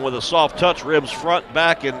 Second one with a soft touch, rims front,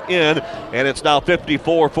 back, and in. And it's now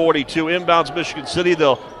 54-42. Inbounds Michigan City.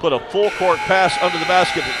 They'll put a full-court pass under the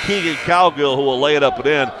basket to Keegan Cowgill, who will lay it up and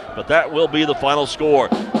in. But that will be the final score.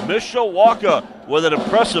 Mishawaka with an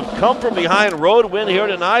impressive come-from-behind road win here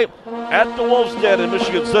tonight at the Wolves' Den in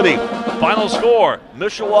Michigan City. Final score,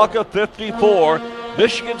 Mishawaka 54,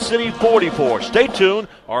 Michigan City 44. Stay tuned.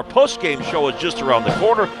 Our post-game show is just around the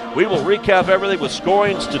corner. We will recap everything with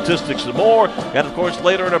scoring, statistics, and more. And, of course,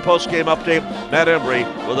 later in our post-game update, Matt Embry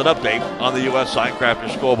with an update on the U.S.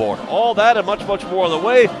 Signcrafters scoreboard. All that and much, much more on the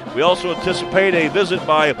way. We also anticipate a visit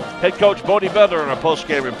by head coach Bodie Bender in our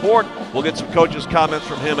post-game report. We'll get some coaches' comments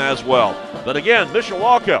from him as well. But, again,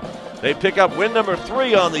 Mishawaka, they pick up win number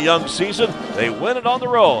 3 on the young season. They win it on the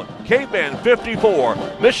road. Caveman 54,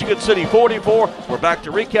 Michigan City 44. We're back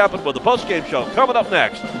to recap it with the postgame show coming up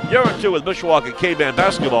next. You're in 2 with Mishawaka Caveman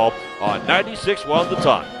basketball on 96.1 The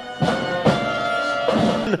Time.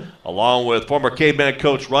 Along with former Caveman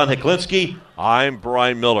coach Ron Heklinski, I'm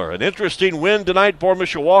Brian Miller. An interesting win tonight for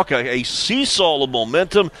Mishawaka. A seesaw of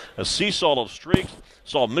momentum, a seesaw of streaks.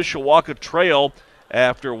 Saw Mishawaka trail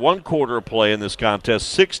after one quarter of play in this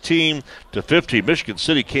contest, 16-15. Michigan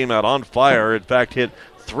City came out on fire. In fact, hit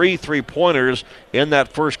 3 3-pointers in that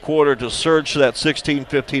first quarter to surge to that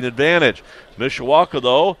 16-15 advantage. Mishawaka,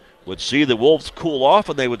 though, would see the Wolves cool off,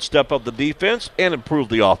 and they would step up the defense and improve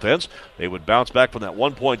the offense. They would bounce back from that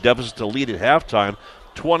 1-point deficit to lead at halftime,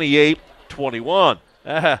 28-21.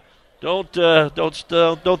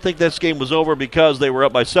 Don't think this game was over because they were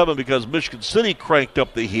up by 7, because Michigan City cranked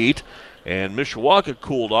up the heat. And Mishawaka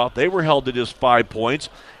cooled off. They were held to just 5 points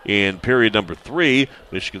in period number 3.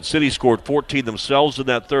 Michigan City scored 14 themselves in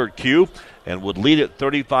that third Q and would lead at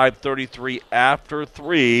 35-33 after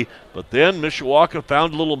 3. But then Mishawaka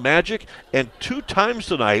found a little magic, and 2 times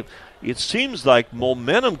tonight it seems like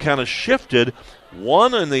momentum kind of shifted.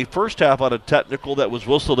 One in the first half on a technical that was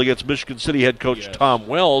whistled against Michigan City head coach Tom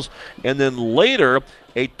Wells, and then later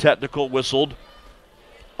a technical whistled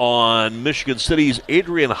on Michigan City's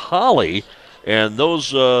Adrian Holly, and those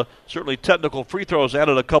certainly technical free throws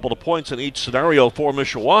added a couple of points in each scenario for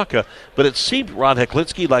Mishawaka, but it seemed, Ron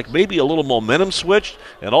Heklinski, like maybe a little momentum switched,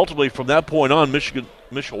 and ultimately from that point on,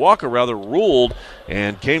 Mishawaka ruled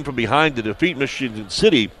and came from behind to defeat Michigan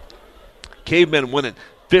City. Cavemen win it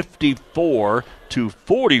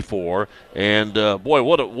 54-44, and boy,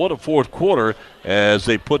 what a fourth quarter as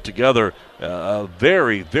they put together a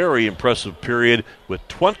very, very impressive period with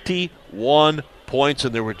 21 points,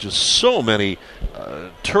 and there were just so many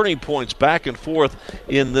turning points back and forth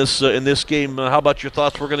in this game. How about your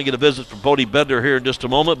thoughts? We're going to get a visit from Bodie Bender here in just a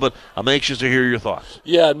moment, but I'm anxious to hear your thoughts.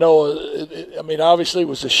 Yeah, no, I mean, obviously it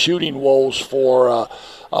was the shooting woes for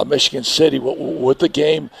Michigan City with the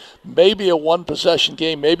game. Maybe a one-possession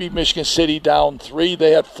game, maybe Michigan City down 3.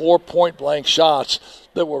 They had 4 point-blank shots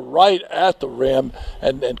that were right at the rim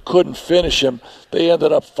and couldn't finish them. They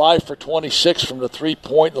ended up 5 for 26 from the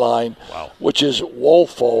 3-point line, which is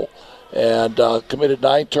woeful, and committed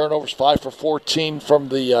 9 turnovers, 5 for 14 from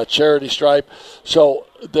the charity stripe. So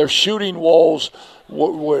their shooting woes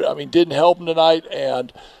didn't help them tonight,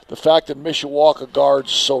 and the fact that Mishawaka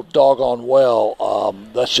guards so doggone well,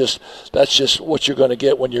 that's just what you're going to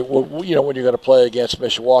get when you're going to play against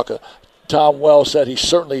Mishawaka. Tom Wells said he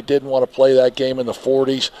certainly didn't want to play that game in the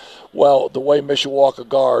 40s. Well, the way Mishawaka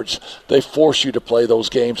guards, they force you to play those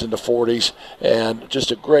games in the 40s, and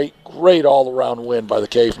just a great all-around win by the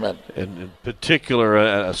Cavemen. And in particular,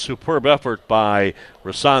 a superb effort by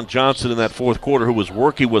Rasan Johnson in that fourth quarter, who was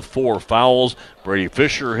working with 4 fouls. Brady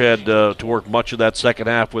Fisher had to work much of that second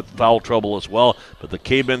half with foul trouble as well. But the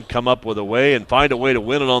Cavemen come up with a way and find a way to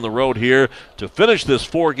win it on the road here to finish this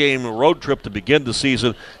 4-game road trip to begin the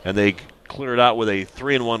season, and they cleared out with a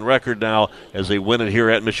 3-1 record now as they win it here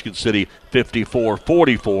at Michigan City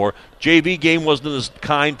 54-44. JV game wasn't as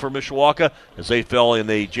kind for Mishawaka as they fell in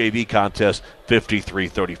the JV contest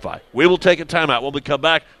 53-35. We will take a timeout. When we come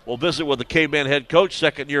back, we'll visit with the Caveman head coach,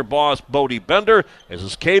 second-year boss Bodie Bender, as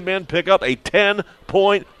his Cavemen pick up a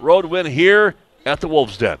 10-point road win here at the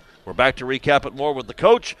Wolves' Den. We're back to recap it more with the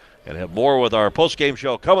coach and have more with our post-game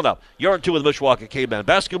show coming up. You're in 2 with Mishawaka Caveman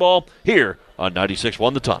basketball here on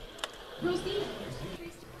 96.1 The Ton.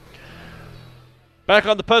 Back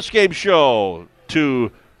on the postgame show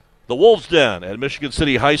to the Wolves' Den at Michigan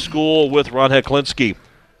City High School with Ron Heklinski.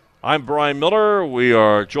 I'm Brian Miller. We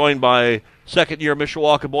are joined by second-year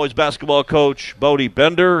Mishawaka boys basketball coach Bodie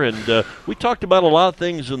Bender, and we talked about a lot of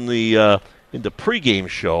things in the pregame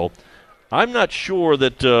show. I'm not sure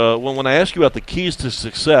that when I ask you about the keys to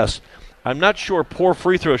success, I'm not sure poor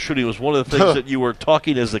free throw shooting was one of the things that you were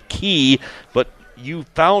talking as a key, but you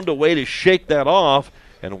found a way to shake that off,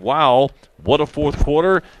 and wow, what a fourth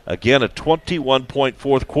quarter. Again, a 21-point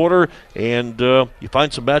fourth quarter, and you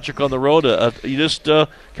find some magic on the road. You just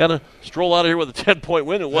kind of stroll out of here with a 10-point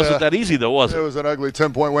win. It wasn't that easy, though, was it? It was an ugly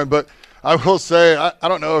 10-point win, but I will say, I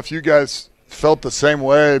don't know if you guys felt the same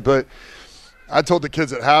way, but I told the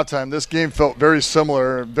kids at halftime this game felt very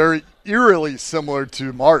similar, very eerily similar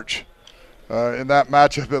to March in that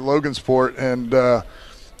matchup at Logansport, and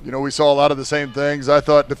we saw a lot of the same things. I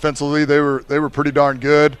thought defensively they were pretty darn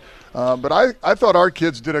good. But I thought our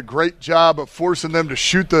kids did a great job of forcing them to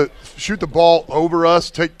shoot the ball over us,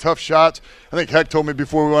 take tough shots. I think Heck told me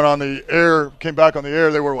before we went on the air, came back on the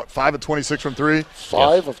air, they were, 5 of 26 from three?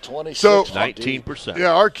 5 of 26. So, 19%.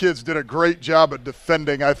 Yeah, our kids did a great job of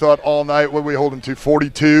defending, I thought, all night. What were we holding to,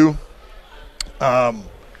 42?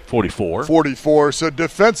 44. 44. So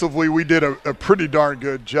defensively we did a pretty darn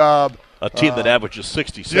good job. A team that averages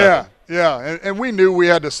 67. Yeah, and we knew we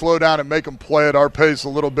had to slow down and make them play at our pace a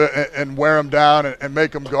little bit and wear them down and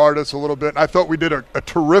make them guard us a little bit. And I thought we did a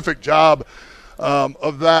terrific job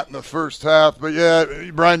of that in the first half. But,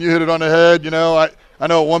 yeah, Brian, you hit it on the head. I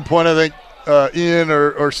know at one point I think Ian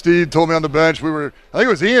or Steve told me on the bench I think it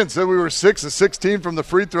was Ian said we were 6 of 16 from the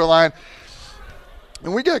free throw line.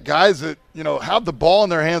 And we got guys that, have the ball in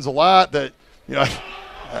their hands a lot that,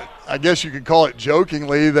 I guess you could call it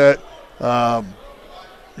jokingly that –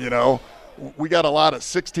 we got a lot of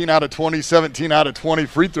 16 out of 20, 17 out of 20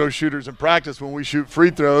 free throw shooters in practice when we shoot free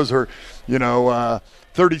throws, or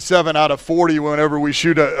 37 out of 40 whenever we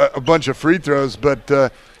shoot a bunch of free throws. But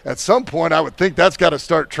at some point I would think that's got to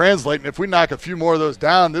start translating. If we knock a few more of those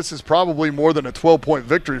down, this is probably more than a 12-point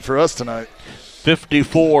victory for us tonight.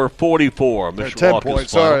 54-44. 10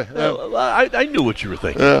 points, sorry. I knew what you were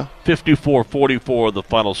thinking. Yeah. 54-44, the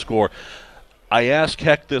final score. I asked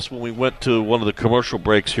Heck this when we went to one of the commercial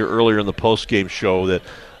breaks here earlier in the post-game show, that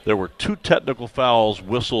there were 2 technical fouls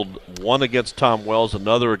whistled, one against Tom Wells,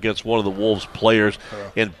 another against one of the Wolves players,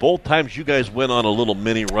 and both times you guys went on a little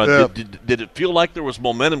mini run. Yeah. Did it feel like there was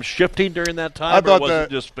momentum shifting during that time, or was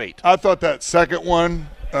it just fate? I thought that second one,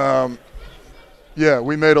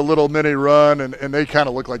 we made a little mini run, and they kind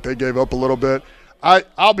of looked like they gave up a little bit.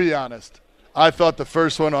 I'll be honest. I thought the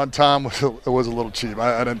first one on Tom was a little cheap.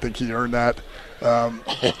 I didn't think he earned that.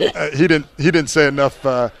 He didn't say enough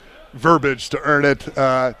verbiage to earn it.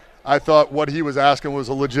 I thought what he was asking was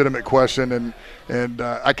a legitimate question, and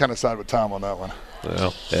I kind of sided with Tom on that one.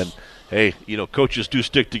 Well, and hey, coaches do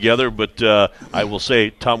stick together, but I will say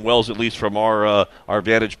Tom Wells, at least from our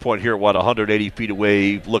vantage point here, 180 feet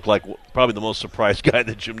away, looked like probably the most surprised guy in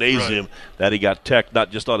the gymnasium that he got teched,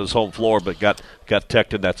 not just on his home floor, but got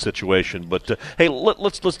teched in that situation. But, hey,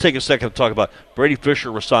 let's take a second to talk about Brady Fisher,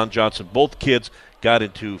 Rasan Johnson. Both kids got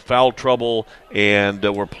into foul trouble and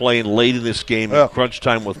were playing late in this game in crunch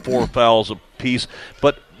time with 4 fouls apiece.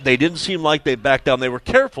 But they didn't seem like they backed down. They were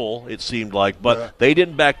careful, it seemed like, but they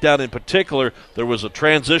didn't back down. In particular, there was a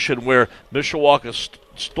transition where Mishawaka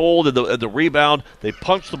stole the rebound. They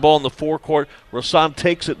punched the ball in the forecourt. Rasan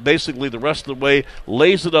takes it basically the rest of the way,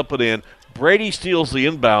 lays it up and in. Brady steals the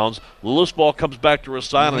inbounds. The loose ball comes back to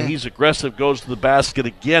Rasan, and he's aggressive, goes to the basket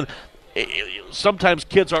again. Sometimes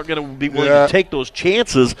kids aren't going to be willing to take those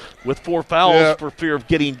chances with 4 fouls for fear of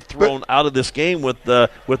getting thrown out of this game with their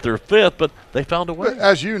 5th, but they found a way. But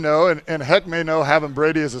as you know, and Heck may know, having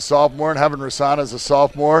Brady as a sophomore and having Rasan as a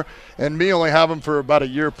sophomore, and me only have him for about a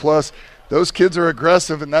year plus, those kids are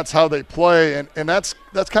aggressive, and that's how they play, and that's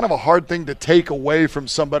kind of a hard thing to take away from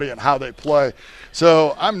somebody and how they play.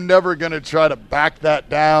 So I'm never going to try to back that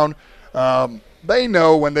down. They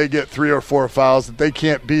know when they get 3 or 4 fouls that they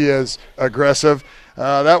can't be as aggressive.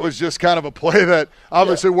 That was just kind of a play that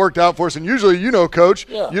obviously worked out for us. And usually, Coach,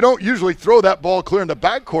 you don't usually throw that ball clear in the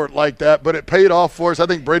backcourt like that, but it paid off for us. I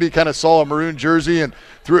think Brady kind of saw a maroon jersey and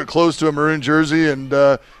threw it close to a maroon jersey, and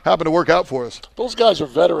happened to work out for us. Those guys are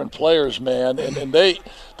veteran players, man, and they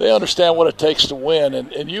understand what it takes to win.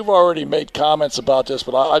 And you've already made comments about this,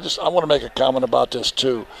 but I want to make a comment about this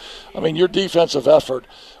too. I mean, your defensive effort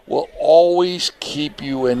will always keep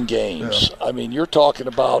you in games. I mean, you're talking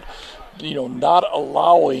about not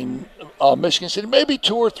allowing Michigan City maybe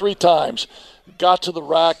 2 or 3 times got to the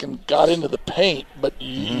rack and got into the paint, but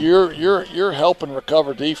your help and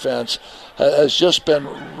recover defense has just been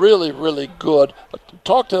really, really good.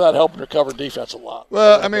 Talk to that help and recover defense a lot.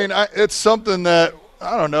 Well, I mean, it's something that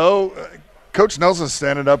I don't know. Coach Nelson's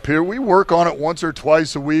standing up here. We work on it once or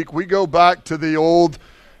twice a week. We go back to the old,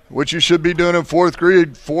 which you should be doing in fourth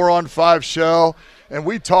grade, 4-on-5 shell, and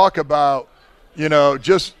we talk about,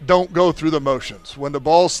 just don't go through the motions. When the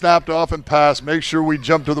ball's snapped off and passed, make sure we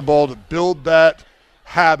jump to the ball to build that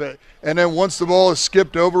habit. And then once the ball is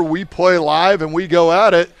skipped over, we play live and we go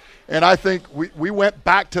at it. And I think we went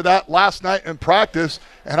back to that last night in practice,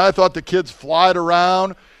 and I thought the kids flied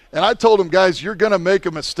around. And I told them, guys, you're going to make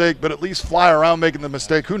a mistake, but at least fly around making the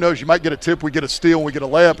mistake. Who knows? You might get a tip, we get a steal, and we get a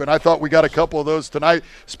layup. And I thought we got a couple of those tonight,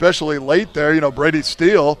 especially late there, Brady's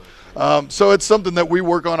steal. So it's something that we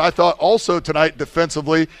work on. I thought also tonight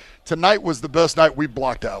defensively, tonight was the best night we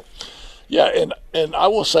blocked out. Yeah, and I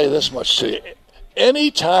will say this much to you.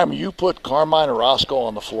 Anytime you put Carmine Orozco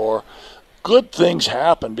on the floor, good things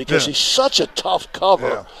happen because he's such a tough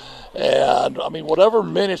cover. Yeah. And, whatever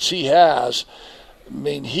minutes he has –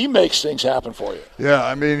 he makes things happen for you.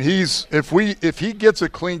 Yeah, if he gets a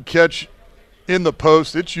clean catch in the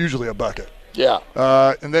post, it's usually a bucket. Yeah.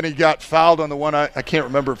 And then he got fouled on the one. I can't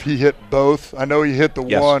remember if he hit both. I know he hit the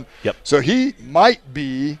one. Yep. So he might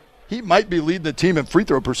be leading the team in free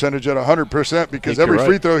throw percentage at 100% because every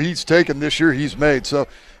free throw he's taken this year he's made. So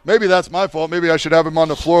maybe that's my fault. Maybe I should have him on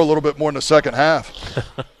the floor a little bit more in the second half.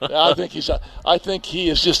 I think he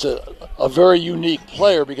is just a very unique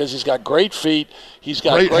player because he's got great feet. He's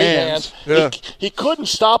got great hands. Yeah. He couldn't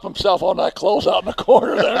stop himself on that closeout in the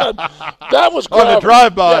corner there. That was gravity. On the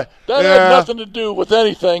drive-by. Yeah, that had nothing to do with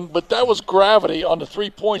anything, but that was gravity on the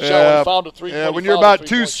three-point shot when he found a three-point. Yeah, when you're about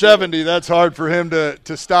 270, that's hard for him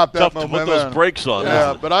to stop that tough momentum. to put those brakes on.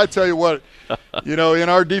 Yeah, but I tell you what, in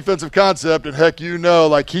our defensive concept, and heck,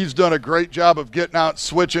 he's done a great job of getting out,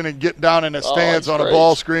 switching, and getting down in a stance on a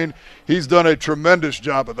ball screen. He's done a tremendous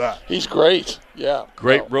job of that. He's great. Yeah.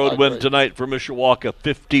 Great road win tonight for Mishawaka,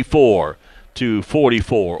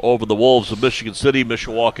 54-44 over the Wolves of Michigan City.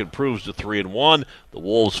 Mishawaka improves to 3-1. The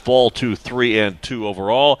Wolves fall to 3-2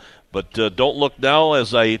 overall. But don't look now,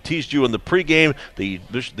 as I teased you in the pregame, the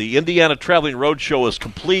Indiana Traveling Roadshow is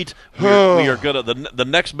complete. We are going to the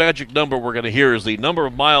next magic number we're going to hear is the number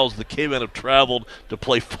of miles the K-Men have traveled to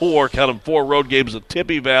play four road games in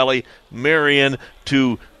Tippy Valley, Marion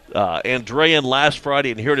to Andrean last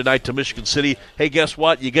Friday, and here tonight to Michigan City. Hey, guess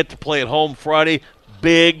what? You get to play at home Friday.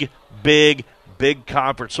 Big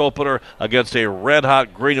conference opener against a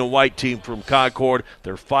red-hot green and white team from Concord.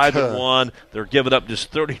 They're 5-1. They're giving up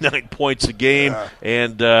just 39 points a game,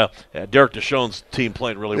 and Derek Deshawn's team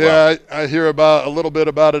playing really well. Yeah, I hear a little bit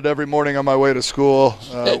about it every morning on my way to school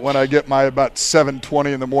when I get my about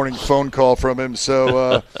 7:20 in the morning phone call from him.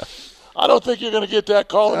 So I don't think you're going to get that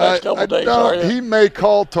call the next couple of days, are you? He may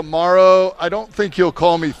call tomorrow. I don't think he'll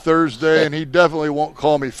call me Thursday, and he definitely won't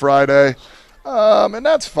call me Friday. And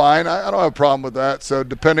that's fine. I don't have a problem with that. So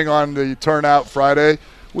depending on the turnout Friday,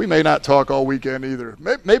 we may not talk all weekend either.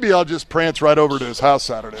 Maybe I'll just prance right over to his house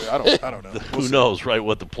Saturday. I don't know. Who knows, right,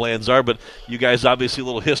 what the plans are. But you guys obviously a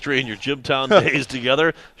little history in your Jimtown days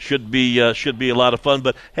together. Should be a lot of fun.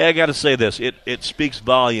 But, hey, I got to say this. It speaks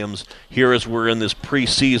volumes here as we're in this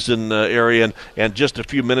preseason area. And just a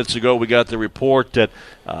few minutes ago we got the report that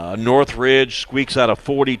Northridge squeaks out a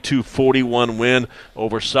 42-41 win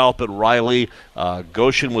over South Bend Riley.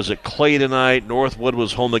 Goshen was at Clay tonight. Northwood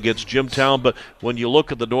was home against Jimtown. But when you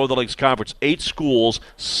look at the Northern Lakes Conference, 8 schools,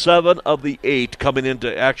 7 of the 8 coming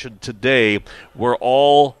into action today were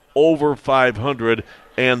all over 500.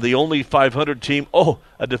 And the only 500 team, a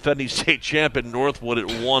defending state champion, Northwood,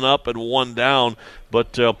 at 1 up and 1 down.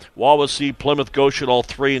 But Wawasee, Plymouth, Goshen, all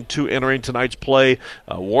 3-2 entering tonight's play.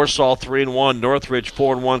 Warsaw 3-1, Northridge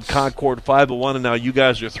 4-1, Concord 5-1, and now you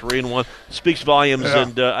guys are 3-1. Speaks volumes,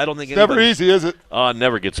 and I don't think it's never easy, is it?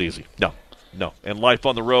 Never gets easy. No, and life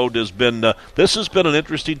on the road has been this has been an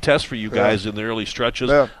interesting test for you guys in the early stretches.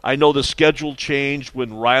 Yeah. I know the schedule changed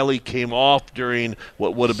when Riley came off during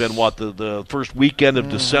what would have been the first weekend of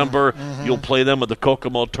December. Mm-hmm. You'll play them at the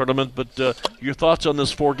Kokomo tournament, but your thoughts on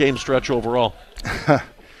this 4-game stretch overall?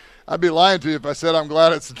 I'd be lying to you if I said I'm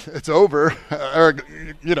glad it's over, or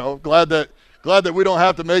glad that we don't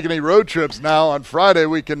have to make any road trips now. On Friday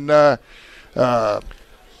we can.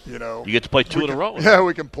 You get to play 2 in a row. Yeah,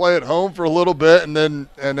 we can play at home for a little bit, and then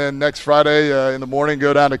next Friday in the morning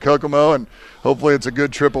go down to Kokomo, and hopefully it's a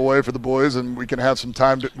good trip away for the boys, and we can have some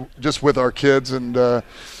time just with our kids. And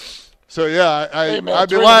so yeah, I'd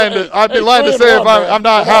be lying to say if I'm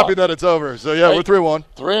not happy that it's over. So yeah, we're 3-1.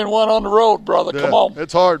 3-1 on the road, brother. Yeah, come on.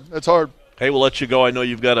 It's hard. Hey, we'll let you go. I know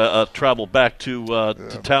you've got to travel back to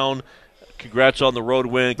town. Congrats on the road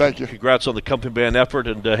win. Thank you. Congrats on the company band effort.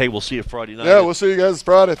 And, hey, we'll see you Friday night. Yeah, we'll see you guys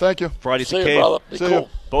Friday. Thank you. Friday see at the you, Cave. brother. Be cool. You.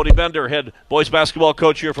 Bodie Bender, head boys basketball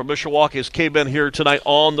coach here from Mishawaka, has came in here tonight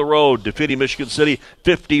on the road, defeating Michigan City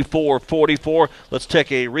 54-44. Let's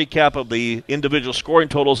take a recap of the individual scoring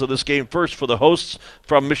totals of this game first for the hosts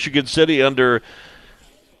from Michigan City under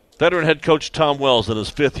veteran head coach Tom Wells in his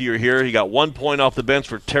fifth year here. He got 1 point off the bench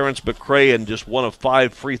for Terrence McCray and just 1 of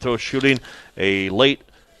 5 free throw shooting. A late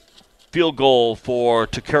field goal for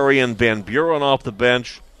Takarian Van Buren off the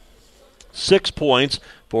bench. 6 points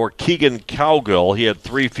for Keegan Cowgill. He had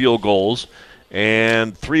 3 field goals.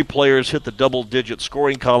 And 3 players hit the double-digit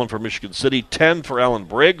scoring column for Michigan City. 10 for Alan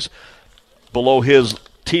Briggs, below his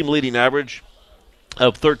team-leading average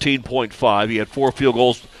of 13.5. He had 4 field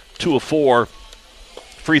goals, 2 of 4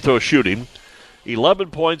 free throw shooting. 11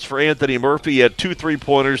 points for Anthony Murphy. He had 2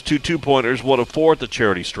 3-pointers, 2 2-pointers, 1 of 4 at the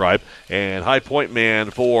charity stripe. And high point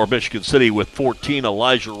man for Michigan City with 14,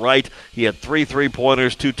 Elijah Wright. He had 3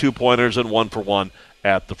 3-pointers, 2 2-pointers, and 1 for 1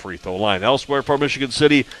 at the free throw line. Elsewhere for Michigan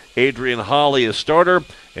City, Adrian Holly is starter,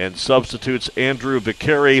 and substitutes Andrew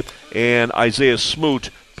Vicari and Isaiah Smoot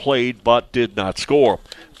played but did not score.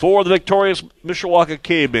 For the victorious Mishawaka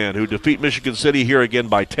Cavemen, who defeat Michigan City here again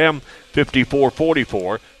by 10,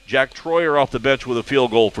 54-44. Jack Troyer off the bench with a field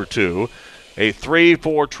goal for 2. A 3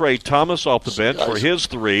 for Trey Thomas off the bench for his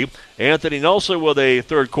 3. Anthony Nelson with a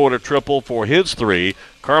third-quarter triple for his 3.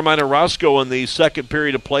 Carmine Orozco in the second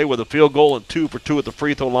period of play with a field goal and 2 for 2 at the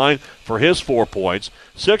free throw line for his 4 points.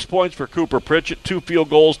 6 points for Cooper Pritchett, 2 field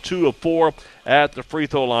goals, 2 of 4 at the free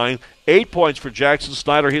throw line. 8 points for Jackson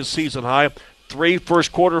Snyder, his season high. 3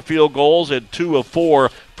 first-quarter field goals and 2 of 4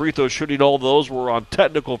 free throw shooting. All of those were on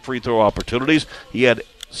technical free throw opportunities. He had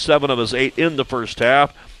 7 of his 8 in the first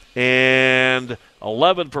half. And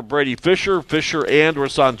 11 for Brady Fisher. Fisher and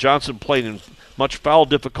Rasan Johnson playing in much foul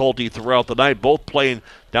difficulty throughout the night, both playing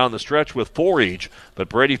down the stretch with 4 each. But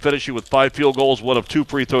Brady finishing with 5 field goals, 1 of 2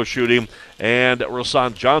 free throw shooting. And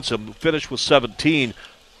Rasan Johnson finished with 17.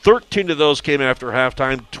 13 of those came after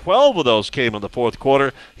halftime. 12 of those came in the fourth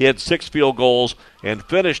quarter. He had 6 field goals and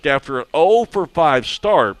finished after an 0 for 5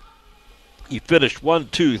 start. He finished 1,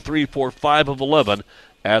 2, 3, 4, 5 of 11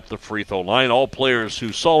 at the free throw line. All players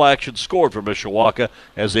who saw action scored for Mishawaka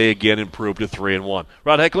as they again improved to 3-1.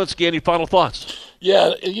 Ron Heklinski, any final thoughts?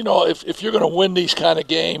 Yeah, you know, if you're going to win these kind of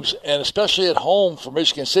games, and especially at home for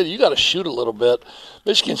Michigan City, you got to shoot a little bit.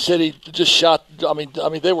 Michigan City just shot. I mean,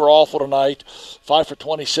 they were awful tonight. 5 for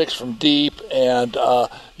 26 from deep, and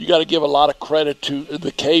you got to give a lot of credit to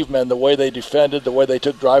the Cavemen, the way they defended, the way they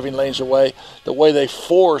took driving lanes away, the way they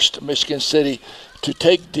forced Michigan City to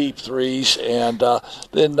take deep threes, and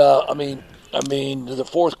then I mean, the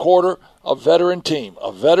fourth quarter, a veteran team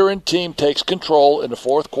takes control in the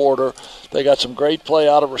fourth quarter. They got some great play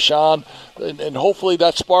out of Rashawn, and hopefully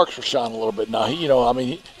that sparks Rashawn a little bit. Now, he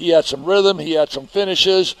had some rhythm, he had some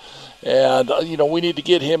finishes, and we need to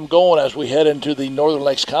get him going as we head into the Northern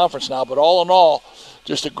Lakes Conference now. But all in all,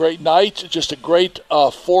 just a great night, just a great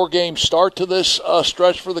 4-game start to this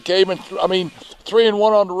stretch for the Cavemen. I mean,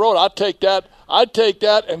 3-1 on the road. I'd take that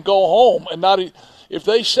and go home and not. If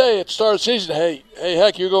they say at the start of the season, hey,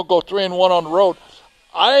 heck, you're going to go 3-1 on the road,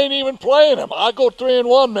 I ain't even playing them. I go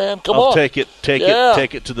 3-1, man. Come on. Take it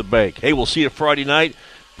to the bank. Hey, we'll see you Friday night.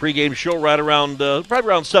 Pregame show right around probably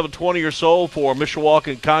around 7:20 or so for Mishawaka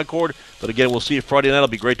and Concord. But again, we'll see you Friday night. It'll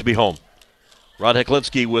be great to be home. Rod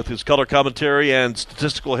Heklinski with his color commentary and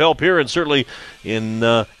statistical help here, and certainly in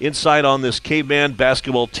insight on this Caveman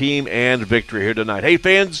basketball team and victory here tonight. Hey,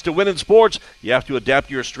 fans, to win in sports, you have to adapt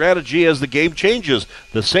your strategy as the game changes.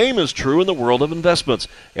 The same is true in the world of investments.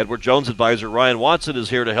 Edward Jones advisor Ryan Watson is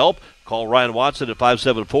here to help. Call Ryan Watson at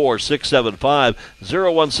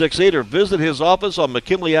 574-675-0168 or visit his office on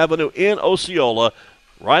McKinley Avenue in Osceola.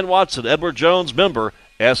 Ryan Watson, Edward Jones, member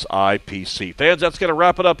SIPC. Fans, that's going to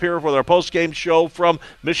wrap it up here for our post-game show from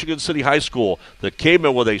Michigan City High School. The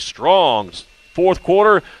Cavemen with a strong fourth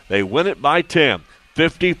quarter. They win it by 10,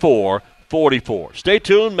 54-44. Stay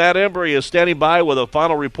tuned. Matt Embry is standing by with a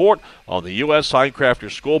final report on the U.S.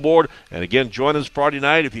 Heincrafter School Board. And again, join us Friday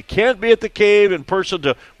night. If you can't be at the Cave in person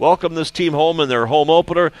to welcome this team home in their home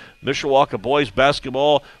opener, Mishawaka boys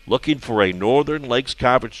basketball looking for a Northern Lakes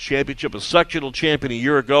Conference championship, a sectional champion a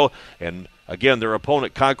year ago, and again, their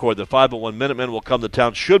opponent, Concord, the 501 Minutemen, will come to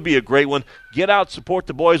town. Should be a great one. Get out, support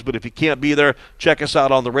the boys, but if you can't be there, check us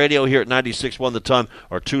out on the radio here at 96.1 The Ton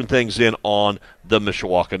or tune things in on the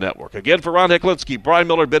Mishawaka Network. Again, for Ron Heklinski, Brian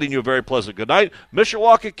Miller bidding you a very pleasant good night.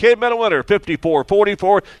 Mishawaka Cavemen a winner,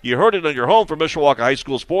 54-44. You heard it on your home for Mishawaka High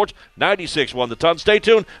School Sports, 96.1 The Ton. Stay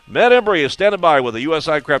tuned. Matt Embry is standing by with the U.S.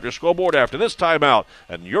 Heincrafter Scoreboard after this timeout.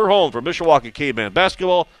 And you're home for Mishawaka Cavemen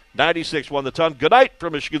basketball, 96.1 The Ton. Good night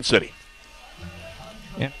from Michigan City.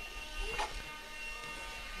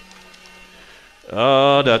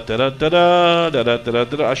 I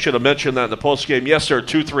should have mentioned that in the post game. Yes, sir.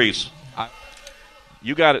 2 threes.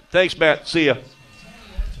 You got it. Thanks, Matt. See ya.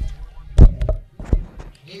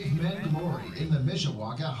 Gave men glory in the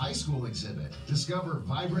Mishawaka High School exhibit. Discover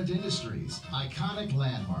vibrant industries, iconic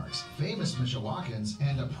landmarks, famous Mishawakans,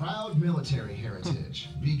 and a proud military heritage.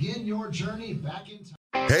 Begin your journey back in time.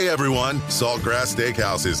 Hey everyone, Saltgrass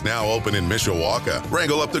Steakhouse is now open in Mishawaka.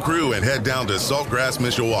 Wrangle up the crew and head down to Saltgrass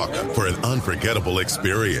Mishawaka for an unforgettable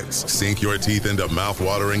experience. Sink your teeth into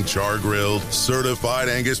mouth-watering char-grilled, certified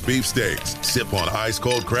Angus beef steaks. Sip on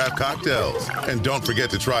ice-cold craft cocktails. And don't forget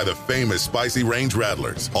to try the famous spicy range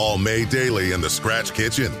rattlers, all made daily in the Scratch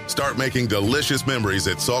Kitchen. Start making delicious memories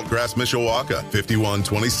at Saltgrass Mishawaka,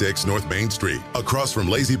 5126 North Main Street, across from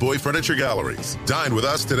Lazy Boy Furniture Galleries. Dine with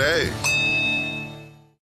us today.